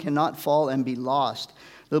which one cannot fall and be lost.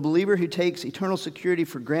 The believer who takes eternal security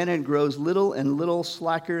for granted grows little and little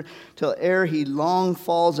slacker till ere he long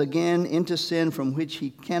falls again into sin from which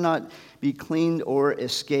he cannot be cleaned or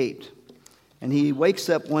escaped. And he wakes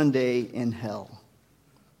up one day in hell.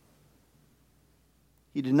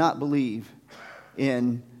 He did not believe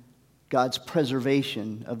in God's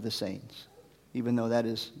preservation of the saints, even though that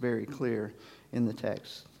is very clear in the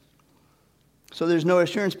text. So there's no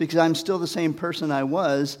assurance because I'm still the same person I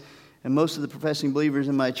was. And most of the professing believers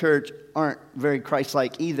in my church aren't very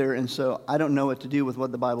Christ-like either, and so I don't know what to do with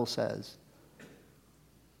what the Bible says.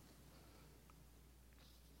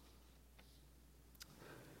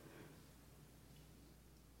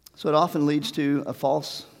 So it often leads to a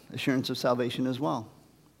false assurance of salvation as well.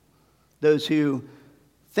 Those who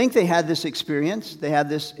think they had this experience, they have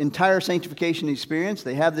this entire sanctification experience,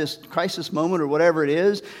 they have this crisis moment or whatever it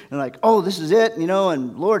is, and like, oh, this is it,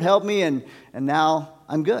 and Lord help me, and now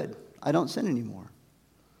I'm good. I don't sin anymore.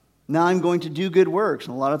 Now I'm going to do good works.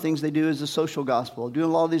 And a lot of things they do is the social gospel,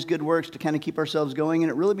 doing all these good works to kind of keep ourselves going, and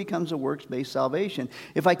it really becomes a works-based salvation.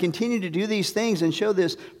 If I continue to do these things and show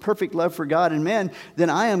this perfect love for God and men, then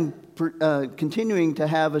I am continuing to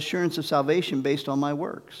have assurance of salvation based on my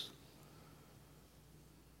works.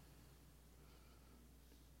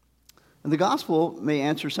 And the gospel may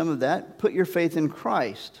answer some of that. Put your faith in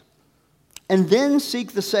Christ, and then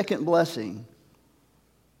seek the second blessing.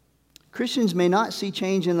 Christians may not see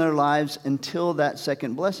change in their lives until that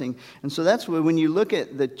second blessing. And so that's why when you look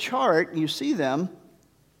at the chart, you see them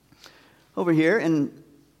over here, and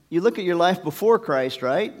you look at your life before Christ,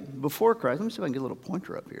 right? Before Christ. Let me see if I can get a little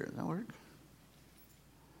pointer up here. Does that work?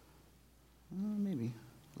 Maybe.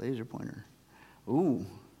 Laser pointer. Ooh.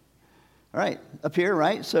 All right. Up here,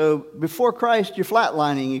 right? So before Christ, you're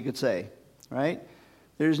flatlining, you could say, right?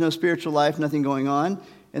 There's no spiritual life, nothing going on.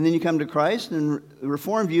 And then you come to Christ, and the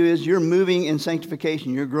Reformed view is you're moving in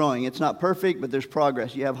sanctification. You're growing. It's not perfect, but there's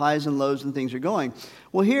progress. You have highs and lows, and things are going.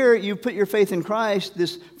 Well, here you put your faith in Christ,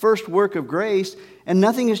 this first work of grace, and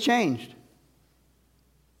nothing has changed.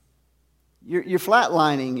 You're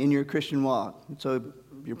flatlining in your Christian walk. So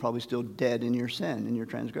you're probably still dead in your sin, in your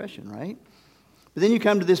transgression, right? But then you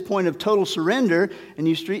come to this point of total surrender, and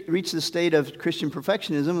you reach the state of Christian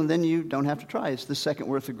perfectionism, and then you don't have to try. It's the second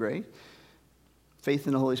work of grace. Faith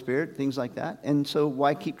in the Holy Spirit, things like that. And so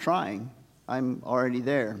why keep trying? I'm already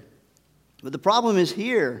there. But the problem is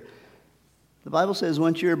here. The Bible says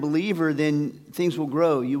once you're a believer, then things will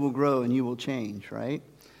grow. You will grow and you will change, right?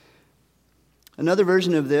 Another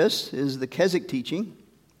version of this is the Keswick teaching,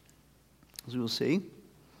 as we'll see.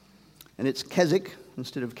 And it's Keswick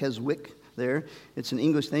instead of Keswick there. It's an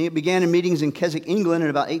English thing. It began in meetings in Keswick, England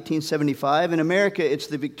in about 1875. In America, it's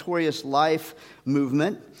the Victorious Life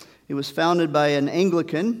movement. It was founded by an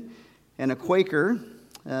Anglican and a Quaker,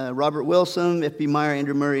 Robert Wilson, F.B. Meyer,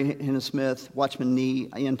 Andrew Murray, Hannah Smith, Watchman Nee,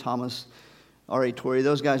 Ian Thomas, R.A. Torrey.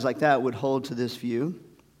 Those guys like that would hold to this view.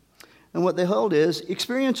 And what they hold is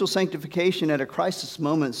experiential sanctification at a crisis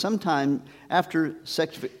moment, sometime after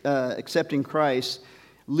accepting Christ,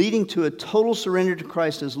 leading to a total surrender to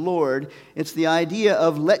Christ as Lord. It's the idea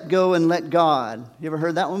of let go and let God. You ever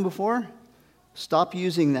heard that one before? Stop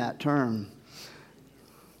using that term.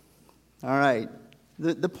 All right.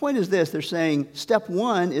 The point is this. They're saying step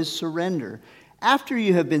one is surrender. After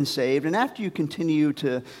you have been saved and after you continue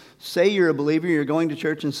to say you're a believer, you're going to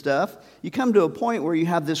church and stuff, you come to a point where you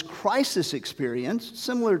have this crisis experience,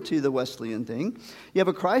 similar to the Wesleyan thing. You have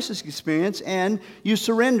a crisis experience and you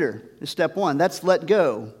surrender is step one. That's let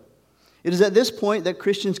go. It is at this point that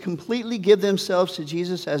Christians completely give themselves to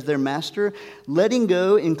Jesus as their master. Letting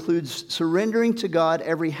go includes surrendering to God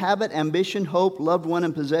every habit, ambition, hope, loved one,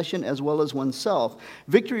 and possession, as well as oneself.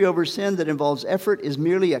 Victory over sin that involves effort is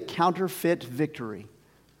merely a counterfeit victory.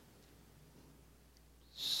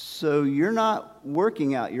 So you're not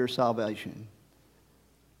working out your salvation.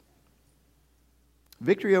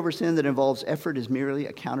 Victory over sin that involves effort is merely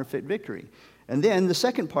a counterfeit victory. And then the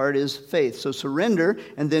second part is faith. So surrender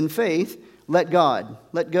and then faith. Let God.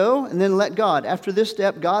 Let go and then let God. After this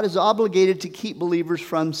step, God is obligated to keep believers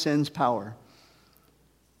from sin's power.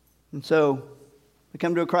 And so we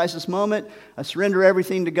come to a crisis moment. I surrender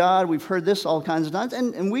everything to God. We've heard this all kinds of times.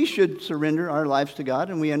 And we should surrender our lives to God.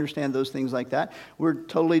 And we understand those things like that. We're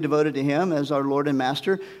totally devoted to Him as our Lord and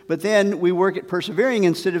Master. But then we work at persevering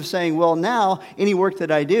instead of saying, well, now any work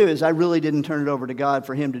that I do is I really didn't turn it over to God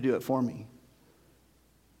for Him to do it for me.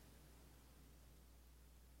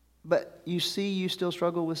 But you see, you still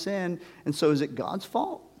struggle with sin. And so is it God's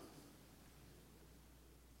fault?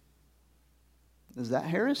 Is that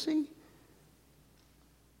heresy?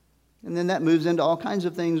 And then that moves into all kinds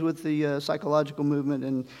of things with the psychological movement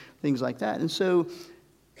and things like that. And so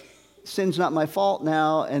sin's not my fault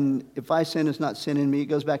now, and if I sin, it's not sin in me. It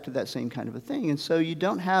goes back to that same kind of a thing. And so you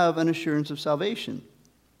don't have an assurance of salvation.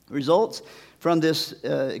 Results from this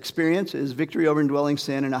experience is victory over indwelling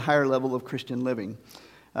sin and a higher level of Christian living.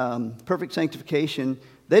 Perfect sanctification.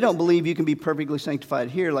 They don't believe you can be perfectly sanctified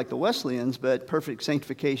here like the Wesleyans, but perfect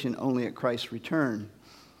sanctification only at Christ's return.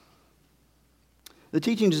 The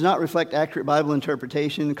teaching does not reflect accurate Bible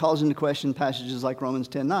interpretation. It calls into question passages like Romans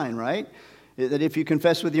 10:9, right? That if you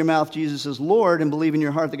confess with your mouth Jesus is Lord and believe in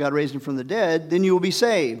your heart that God raised Him from the dead, then you will be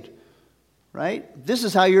saved, right? This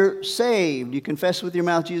is how you're saved. You confess with your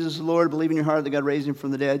mouth Jesus is Lord, believe in your heart that God raised Him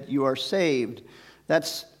from the dead, you are saved.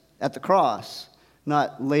 That's at the cross,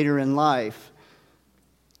 not later in life,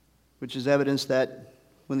 which is evidence that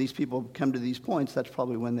when these people come to these points, that's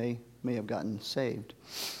probably when they may have gotten saved.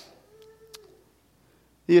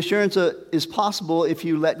 The assurance is possible if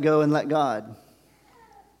you let go and let God.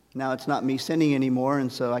 Now it's not me sinning anymore, and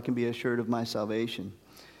so I can be assured of my salvation.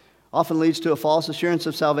 Often leads to a false assurance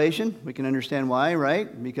of salvation. We can understand why,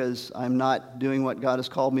 right? Because I'm not doing what God has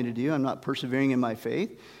called me to do. I'm not persevering in my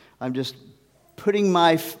faith. I'm just putting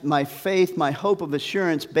my faith, my hope of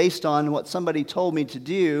assurance based on what somebody told me to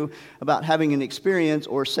do about having an experience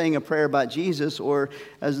or saying a prayer about Jesus, or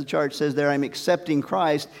as the chart says there, I'm accepting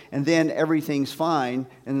Christ, and then everything's fine,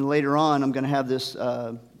 and then later on I'm going to have this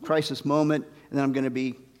crisis moment, and then I'm going to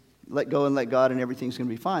be let go and let God, and everything's going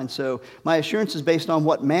to be fine. So my assurance is based on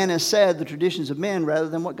what man has said, the traditions of men, rather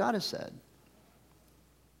than what God has said.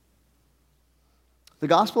 The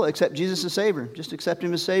gospel, accept Jesus as Savior. Just accept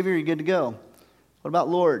Him as Savior, you're good to go. What about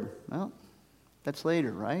Lord? Well, that's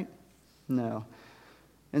later, right? No.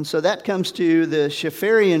 And so that comes to the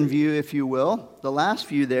Schaefferian view, if you will, the last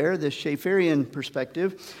view there, the Schaefferian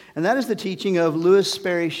perspective. And that is the teaching of Louis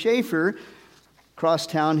Sperry Schaeffer, across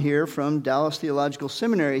town here from Dallas Theological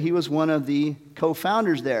Seminary. He was one of the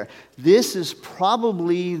co-founders there. This is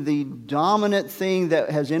probably the dominant thing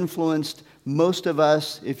that has influenced most of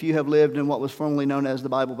us if you have lived in what was formerly known as the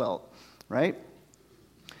Bible Belt, right?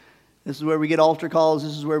 This is where we get altar calls.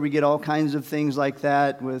 This is where we get all kinds of things like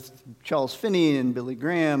that with Charles Finney and Billy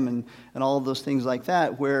Graham and all of those things like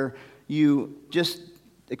that, where you just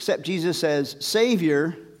accept Jesus as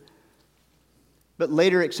Savior, but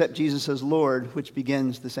later accept Jesus as Lord, which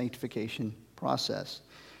begins the sanctification process.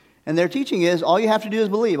 And their teaching is, all you have to do is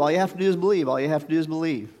believe. All you have to do is believe. All you have to do is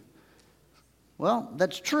believe. Well,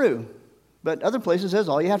 that's true. But other places says,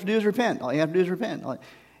 all you have to do is repent. All you have to do is repent.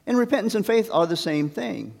 And repentance and faith are the same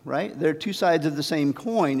thing, right? They're two sides of the same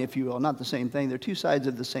coin, if you will. Not the same thing. They're two sides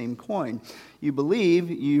of the same coin. You believe,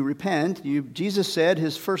 you repent. Jesus said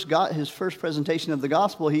his first presentation of the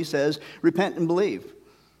gospel, he says, repent and believe,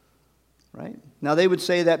 right? Now they would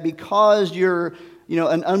say that because you're,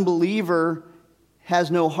 an unbeliever has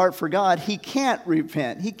no heart for God, he can't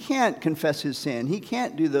repent. He can't confess his sin. He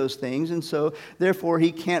can't do those things, and so therefore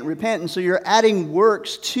he can't repent. And so you're adding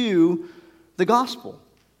works to the gospel.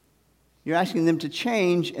 You're asking them to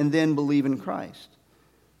change and then believe in Christ.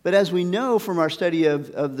 But as we know from our study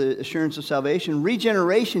of the assurance of salvation,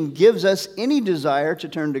 regeneration gives us any desire to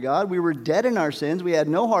turn to God. We were dead in our sins. We had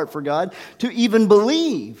no heart for God to even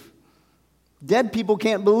believe. Dead people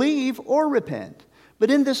can't believe or repent. But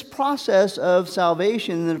in this process of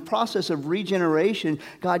salvation, in the process of regeneration,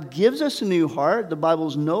 God gives us a new heart. The Bible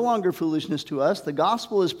is no longer foolishness to us. The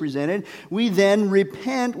gospel is presented. We then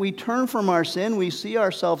repent. We turn from our sin. We see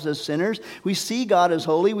ourselves as sinners. We see God as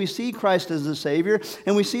holy. We see Christ as the Savior.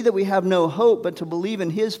 And we see that we have no hope but to believe in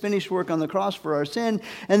His finished work on the cross for our sin.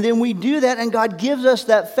 And then we do that, and God gives us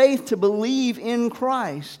that faith to believe in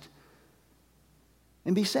Christ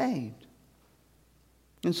and be saved.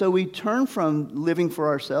 And so we turn from living for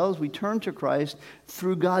ourselves, we turn to Christ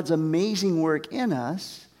through God's amazing work in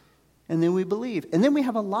us, and then we believe. And then we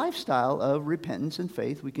have a lifestyle of repentance and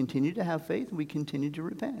faith. We continue to have faith, and we continue to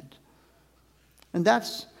repent. And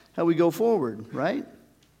that's how we go forward, right?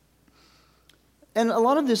 And a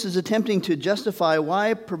lot of this is attempting to justify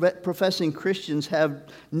why professing Christians have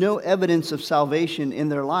no evidence of salvation in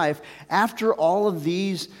their life after all of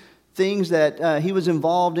these things that he was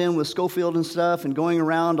involved in with Schofield and stuff, and going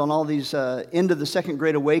around on all these end of the Second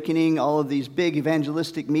Great Awakening, all of these big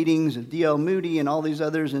evangelistic meetings of D.L. Moody and all these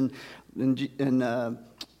others, and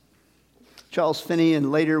Charles Finney,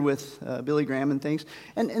 and later with Billy Graham and things,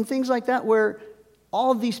 and things like that, where all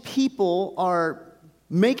of these people are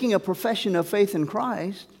making a profession of faith in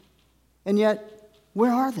Christ, and yet,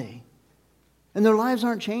 where are they? And their lives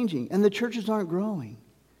aren't changing, and the churches aren't growing.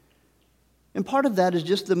 And part of that is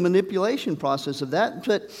just the manipulation process of that.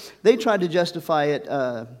 But they tried to justify it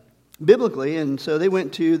biblically, and so they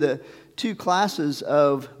went to the two classes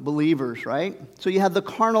of believers, right? So you have the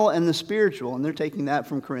carnal and the spiritual, and they're taking that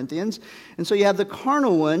from Corinthians. And so you have the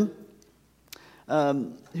carnal one,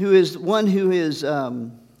 who is one who is,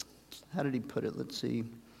 how did he put it? Let's see.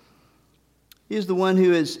 He's the one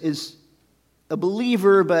who is a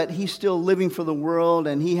believer, but he's still living for the world,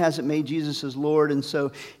 and he hasn't made Jesus his Lord, and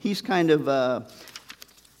so he's kind of,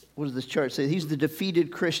 what does this chart say? He's the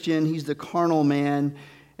defeated Christian, he's the carnal man.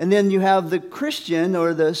 And then you have the Christian,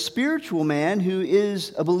 or the spiritual man, who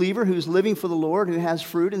is a believer, who's living for the Lord, who has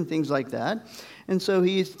fruit and things like that. And so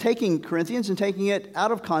he's taking Corinthians and taking it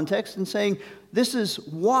out of context and saying, this is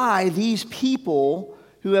why these people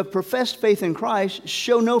who have professed faith in Christ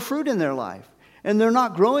show no fruit in their life. And they're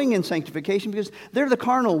not growing in sanctification because they're the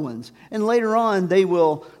carnal ones. And later on they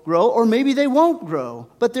will grow, or maybe they won't grow,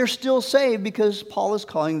 but they're still saved because Paul is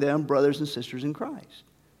calling them brothers and sisters in Christ.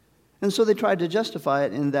 And so they tried to justify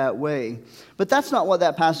it in that way. But that's not what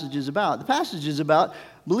that passage is about. The passage is about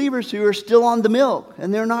believers who are still on the milk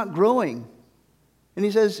and they're not growing. And he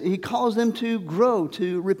says, he calls them to grow,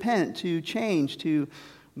 to repent, to change, to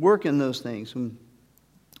work in those things.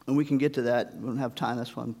 And we can get to that. We don't have time.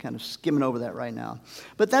 That's why I'm kind of skimming over that right now.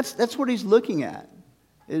 But that's what he's looking at,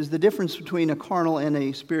 is the difference between a carnal and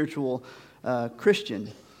a spiritual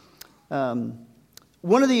Christian.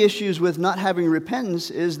 One of the issues with not having repentance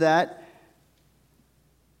is that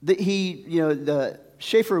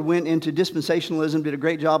Schaeffer went into dispensationalism, did a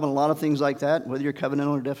great job on a lot of things like that. Whether you're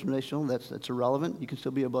covenantal or dispensational, that's irrelevant. You can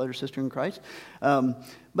still be a brother or sister in Christ.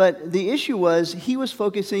 But the issue was, he was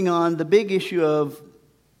focusing on the big issue of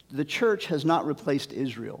the church has not replaced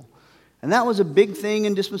Israel. And that was a big thing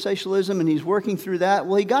in dispensationalism, and he's working through that.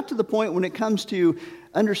 Well, he got to the point when it comes to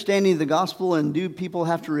understanding the gospel and do people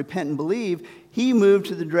have to repent and believe, he moved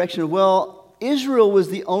to the direction of, well, Israel was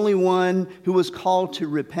the only one who was called to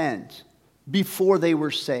repent before they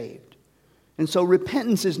were saved. And so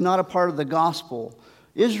repentance is not a part of the gospel.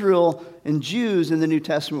 Israel and Jews in the New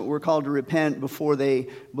Testament were called to repent before they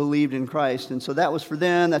believed in Christ. And so that was for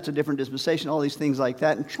them. That's a different dispensation, all these things like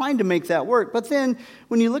that, and trying to make that work. But then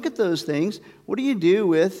when you look at those things, what do you do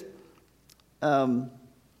with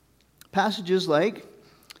passages like,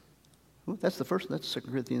 that's 2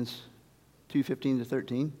 Corinthians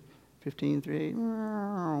 2:15-13,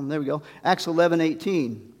 15:3, there we go, Acts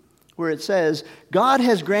 11:18, where it says, God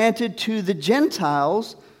has granted to the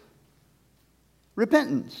Gentiles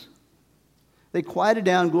repentance. They quieted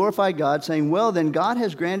down, glorified God, saying, well, then God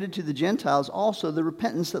has granted to the Gentiles also the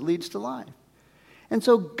repentance that leads to life. And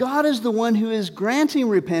so God is the one who is granting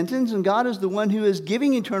repentance, and God is the one who is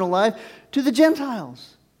giving eternal life to the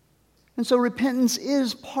Gentiles. And so repentance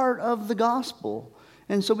is part of the gospel.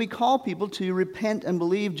 And so we call people to repent and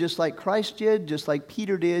believe just like Christ did, just like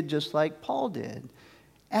Peter did, just like Paul did,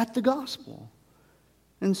 at the gospel.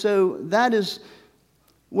 And so that is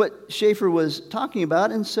what Schaeffer was talking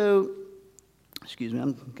about. And so, excuse me,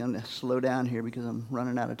 I'm going to slow down here because I'm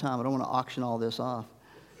running out of time. I don't want to auction all this off.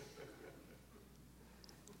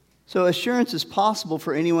 So assurance is possible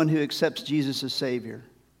for anyone who accepts Jesus as Savior.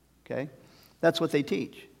 Okay? That's what they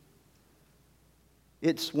teach.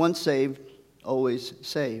 It's once saved, always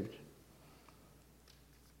saved.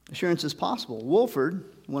 Assurance is possible. Wolford,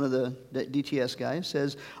 one of the DTS guys,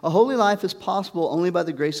 says, a holy life is possible only by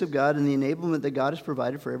the grace of God and the enablement that God has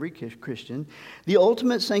provided for every Christian. The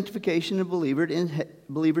ultimate sanctification of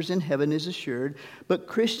believers in heaven is assured, but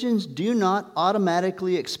Christians do not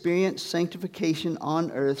automatically experience sanctification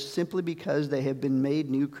on earth simply because they have been made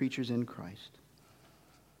new creatures in Christ.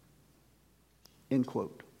 End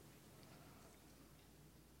quote.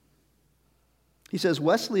 He says,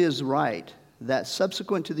 Wesley is right that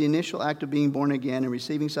subsequent to the initial act of being born again and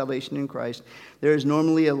receiving salvation in Christ, there is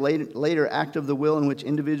normally a later act of the will in which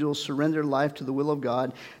individuals surrender life to the will of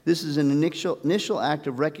God. This is an initial act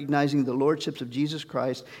of recognizing the lordships of Jesus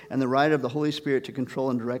Christ and the right of the Holy Spirit to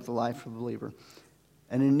control and direct the life of the believer.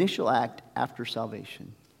 An initial act after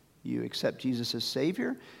salvation. You accept Jesus as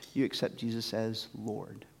Savior. You accept Jesus as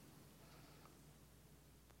Lord.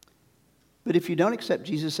 But if you don't accept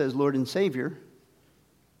Jesus as Lord and Savior,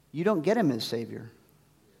 you don't get him as Savior.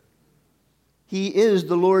 He is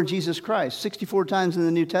the Lord Jesus Christ. 64 times in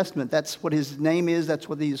the New Testament. That's what his name is. That's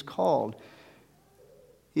what he is called.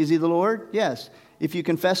 Is he the Lord? Yes. If you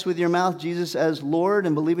confess with your mouth Jesus as Lord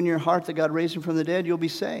and believe in your heart that God raised him from the dead, you'll be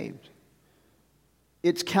saved.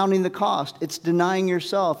 It's counting the cost. It's denying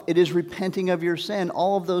yourself. It is repenting of your sin.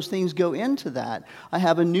 All of those things go into that. I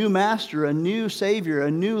have a new master, a new Savior,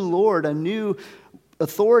 a new Lord, a new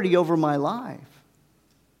authority over my life.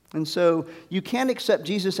 And so you can't accept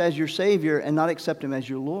Jesus as your Savior and not accept him as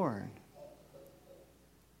your Lord.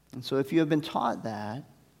 And so if you have been taught that,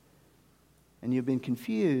 and you've been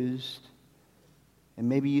confused, and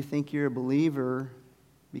maybe you think you're a believer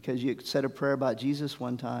because you said a prayer about Jesus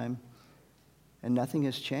one time, and nothing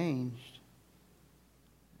has changed,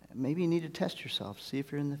 maybe you need to test yourself, see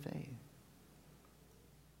if you're in the faith.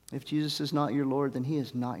 If Jesus is not your Lord, then he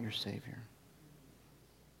is not your Savior.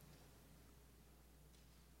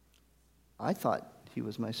 I thought he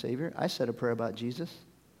was my Savior. I said a prayer about Jesus.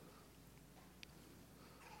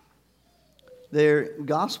 Their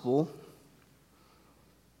gospel,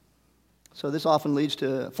 so this often leads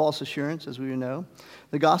to false assurance, as we know.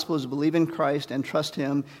 The gospel is believe in Christ and trust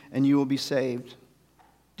him, and you will be saved.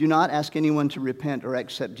 Do not ask anyone to repent or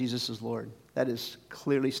accept Jesus as Lord. That is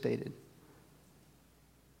clearly stated.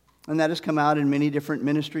 And that has come out in many different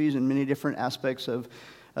ministries and many different aspects of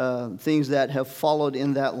things that have followed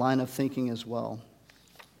in that line of thinking as well.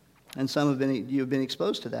 And you have been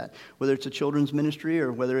exposed to that, whether it's a children's ministry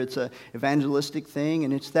or whether it's an evangelistic thing,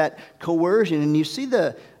 and it's that coercion. And you see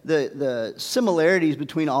the similarities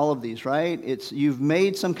between all of these, right? It's you've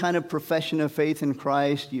made some kind of profession of faith in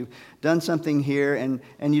Christ, you've done something here,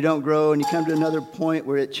 and you don't grow, and you come to another point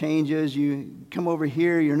where it changes. You come over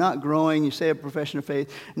here, you're not growing, you say a profession of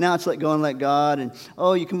faith. Now it's let go and let God, and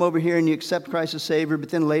you come over here and you accept Christ as Savior, but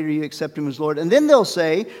then later you accept him as Lord. And then they'll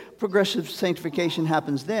say progressive sanctification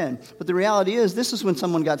happens then. But the reality is, this is when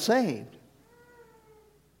someone got saved.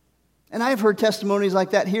 And I've heard testimonies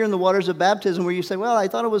like that here in the waters of baptism where you say, well, I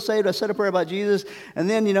thought I was saved, I said a prayer about Jesus, and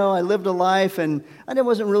then, I lived a life, and I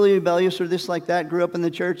wasn't really rebellious or this like that, grew up in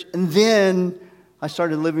the church, and then I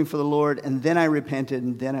started living for the Lord, and then I repented,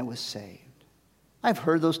 and then I was saved. I've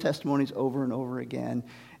heard those testimonies over and over again,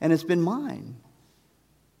 and it's been mine.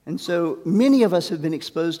 And so many of us have been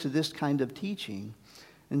exposed to this kind of teaching.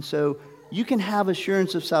 And so you can have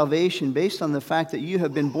assurance of salvation based on the fact that you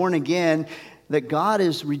have been born again, that God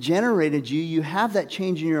has regenerated you, you have that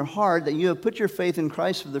change in your heart, that you have put your faith in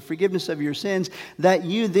Christ for the forgiveness of your sins, that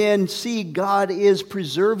you then see God is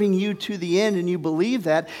preserving you to the end, and you believe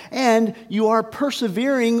that, and you are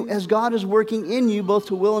persevering as God is working in you, both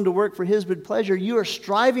to will and to work for his good pleasure. You are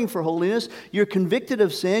striving for holiness, you're convicted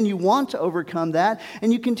of sin, you want to overcome that,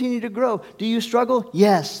 and you continue to grow. Do you struggle?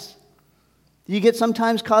 Yes. You get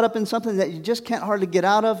sometimes caught up in something that you just can't hardly get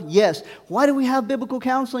out of? Yes. Why do we have biblical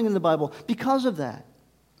counseling in the Bible? Because of that.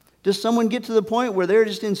 Does someone get to the point where they're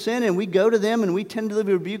just in sin and we go to them and we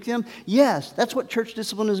tentatively rebuke them? Yes. That's what church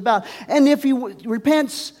discipline is about. And if he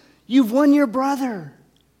repents, you've won your brother.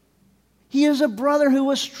 He is a brother who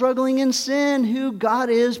was struggling in sin, who God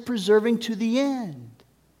is preserving to the end.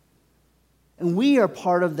 And we are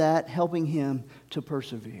part of that, helping him to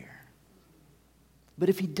persevere. But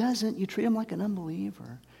if he doesn't, you treat him like an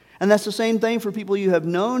unbeliever. And that's the same thing for people you have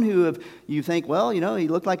known you think, well, he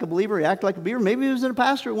looked like a believer, he acted like a believer. Maybe he was a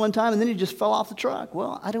pastor at one time and then he just fell off the truck.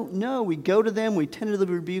 Well, I don't know. We go to them, we tentatively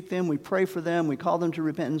rebuke them, we pray for them, we call them to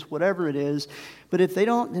repentance, whatever it is. But if they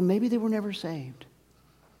don't, then maybe they were never saved.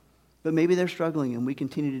 But maybe they're struggling, and we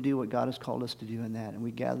continue to do what God has called us to do in that, and we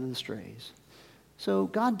gather the strays. So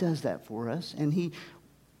God does that for us, and he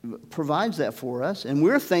provides that for us, and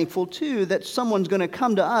we're thankful too that someone's going to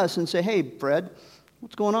come to us and say, hey, Fred,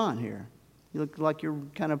 what's going on here? You look like you're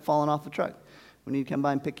kind of falling off the truck. We need to come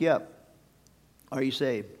by and pick you up. Are you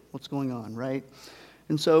saved? What's going on, right?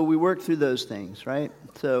 And so we work through those things, right?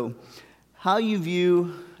 So how you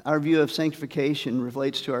view our view of sanctification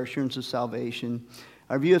relates to our assurance of salvation.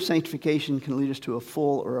 Our view of sanctification can lead us to a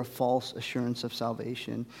full or a false assurance of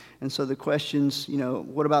salvation. And so the questions,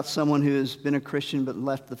 what about someone who has been a Christian but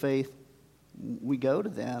left the faith? We go to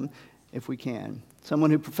them if we can.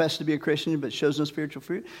 Someone who professes to be a Christian but shows no spiritual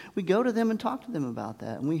fruit, we go to them and talk to them about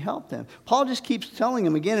that, and we help them. Paul just keeps telling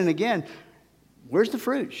them again and again, where's the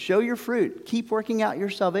fruit? Show your fruit. Keep working out your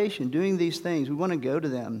salvation, doing these things. We want to go to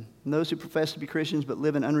them. And those who profess to be Christians but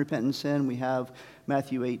live in unrepentant sin, we have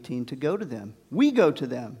Matthew 18 to go to them. We go to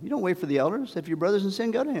them. You don't wait for the elders. If your brother's in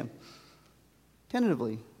sin, go to him.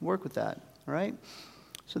 Tentatively, work with that, all right?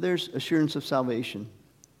 So there's assurance of salvation.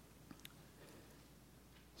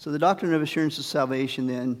 So the doctrine of assurance of salvation,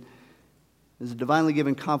 then, is a divinely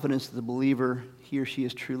given confidence that the believer, he or she,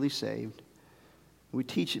 is truly saved.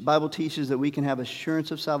 The Bible teaches that we can have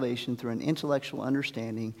assurance of salvation through an intellectual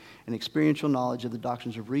understanding and experiential knowledge of the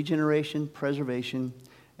doctrines of regeneration, preservation,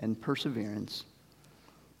 and perseverance.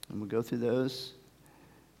 And we'll go through those.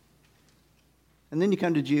 And then you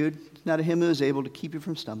come to Jude. Now to him who is able to keep you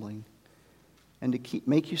from stumbling and to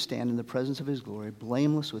make you stand in the presence of his glory,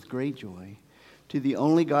 blameless with great joy. To the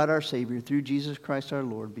only God our Savior, through Jesus Christ our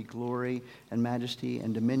Lord, be glory and majesty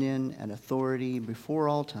and dominion and authority before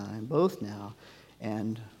all time, both now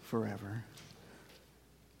and forever.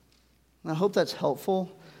 I hope that's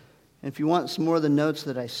helpful. And if you want some more of the notes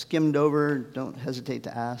that I skimmed over, don't hesitate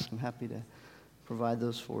to ask. I'm happy to provide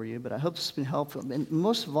those for you. But I hope this has been helpful. And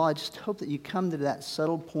most of all, I just hope that you come to that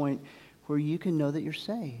settled point where you can know that you're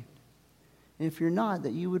saved. And if you're not,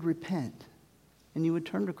 that you would repent and you would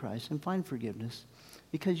turn to Christ and find forgiveness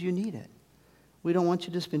because you need it. We don't want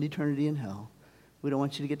you to spend eternity in hell. We don't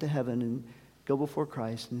want you to get to heaven and go before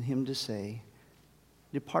Christ and him to say,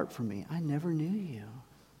 depart from me, I never knew you.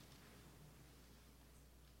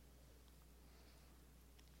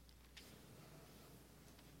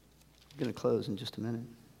 I'm going to close in just a minute.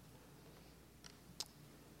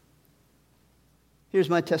 Here's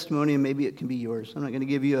my testimony, and maybe it can be yours. I'm not going to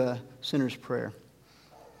give you a sinner's prayer.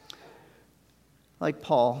 Like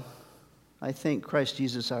Paul, I thank Christ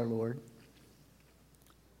Jesus our Lord,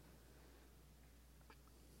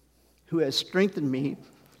 who has strengthened me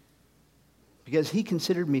because he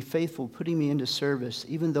considered me faithful, putting me into service,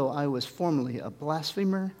 even though I was formerly a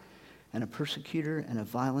blasphemer and a persecutor and a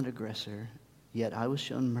violent aggressor. Yet I was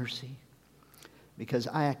shown mercy because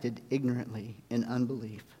I acted ignorantly in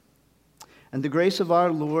unbelief. And the grace of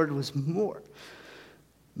our Lord was more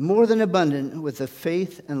than abundant with the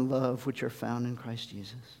faith and love which are found in Christ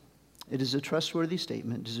Jesus. It is a trustworthy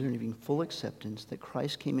statement, deserving full acceptance, that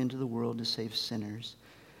Christ came into the world to save sinners,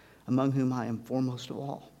 among whom I am foremost of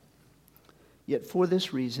all. Yet for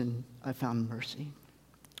this reason I found mercy,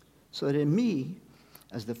 so that in me,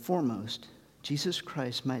 as the foremost, Jesus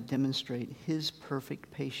Christ might demonstrate his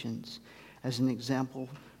perfect patience as an example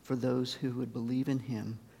for those who would believe in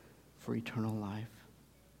him for eternal life.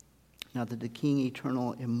 Now that the King,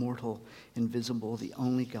 eternal, immortal, invisible, the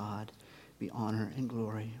only God, be honor and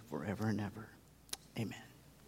glory forever and ever. Amen.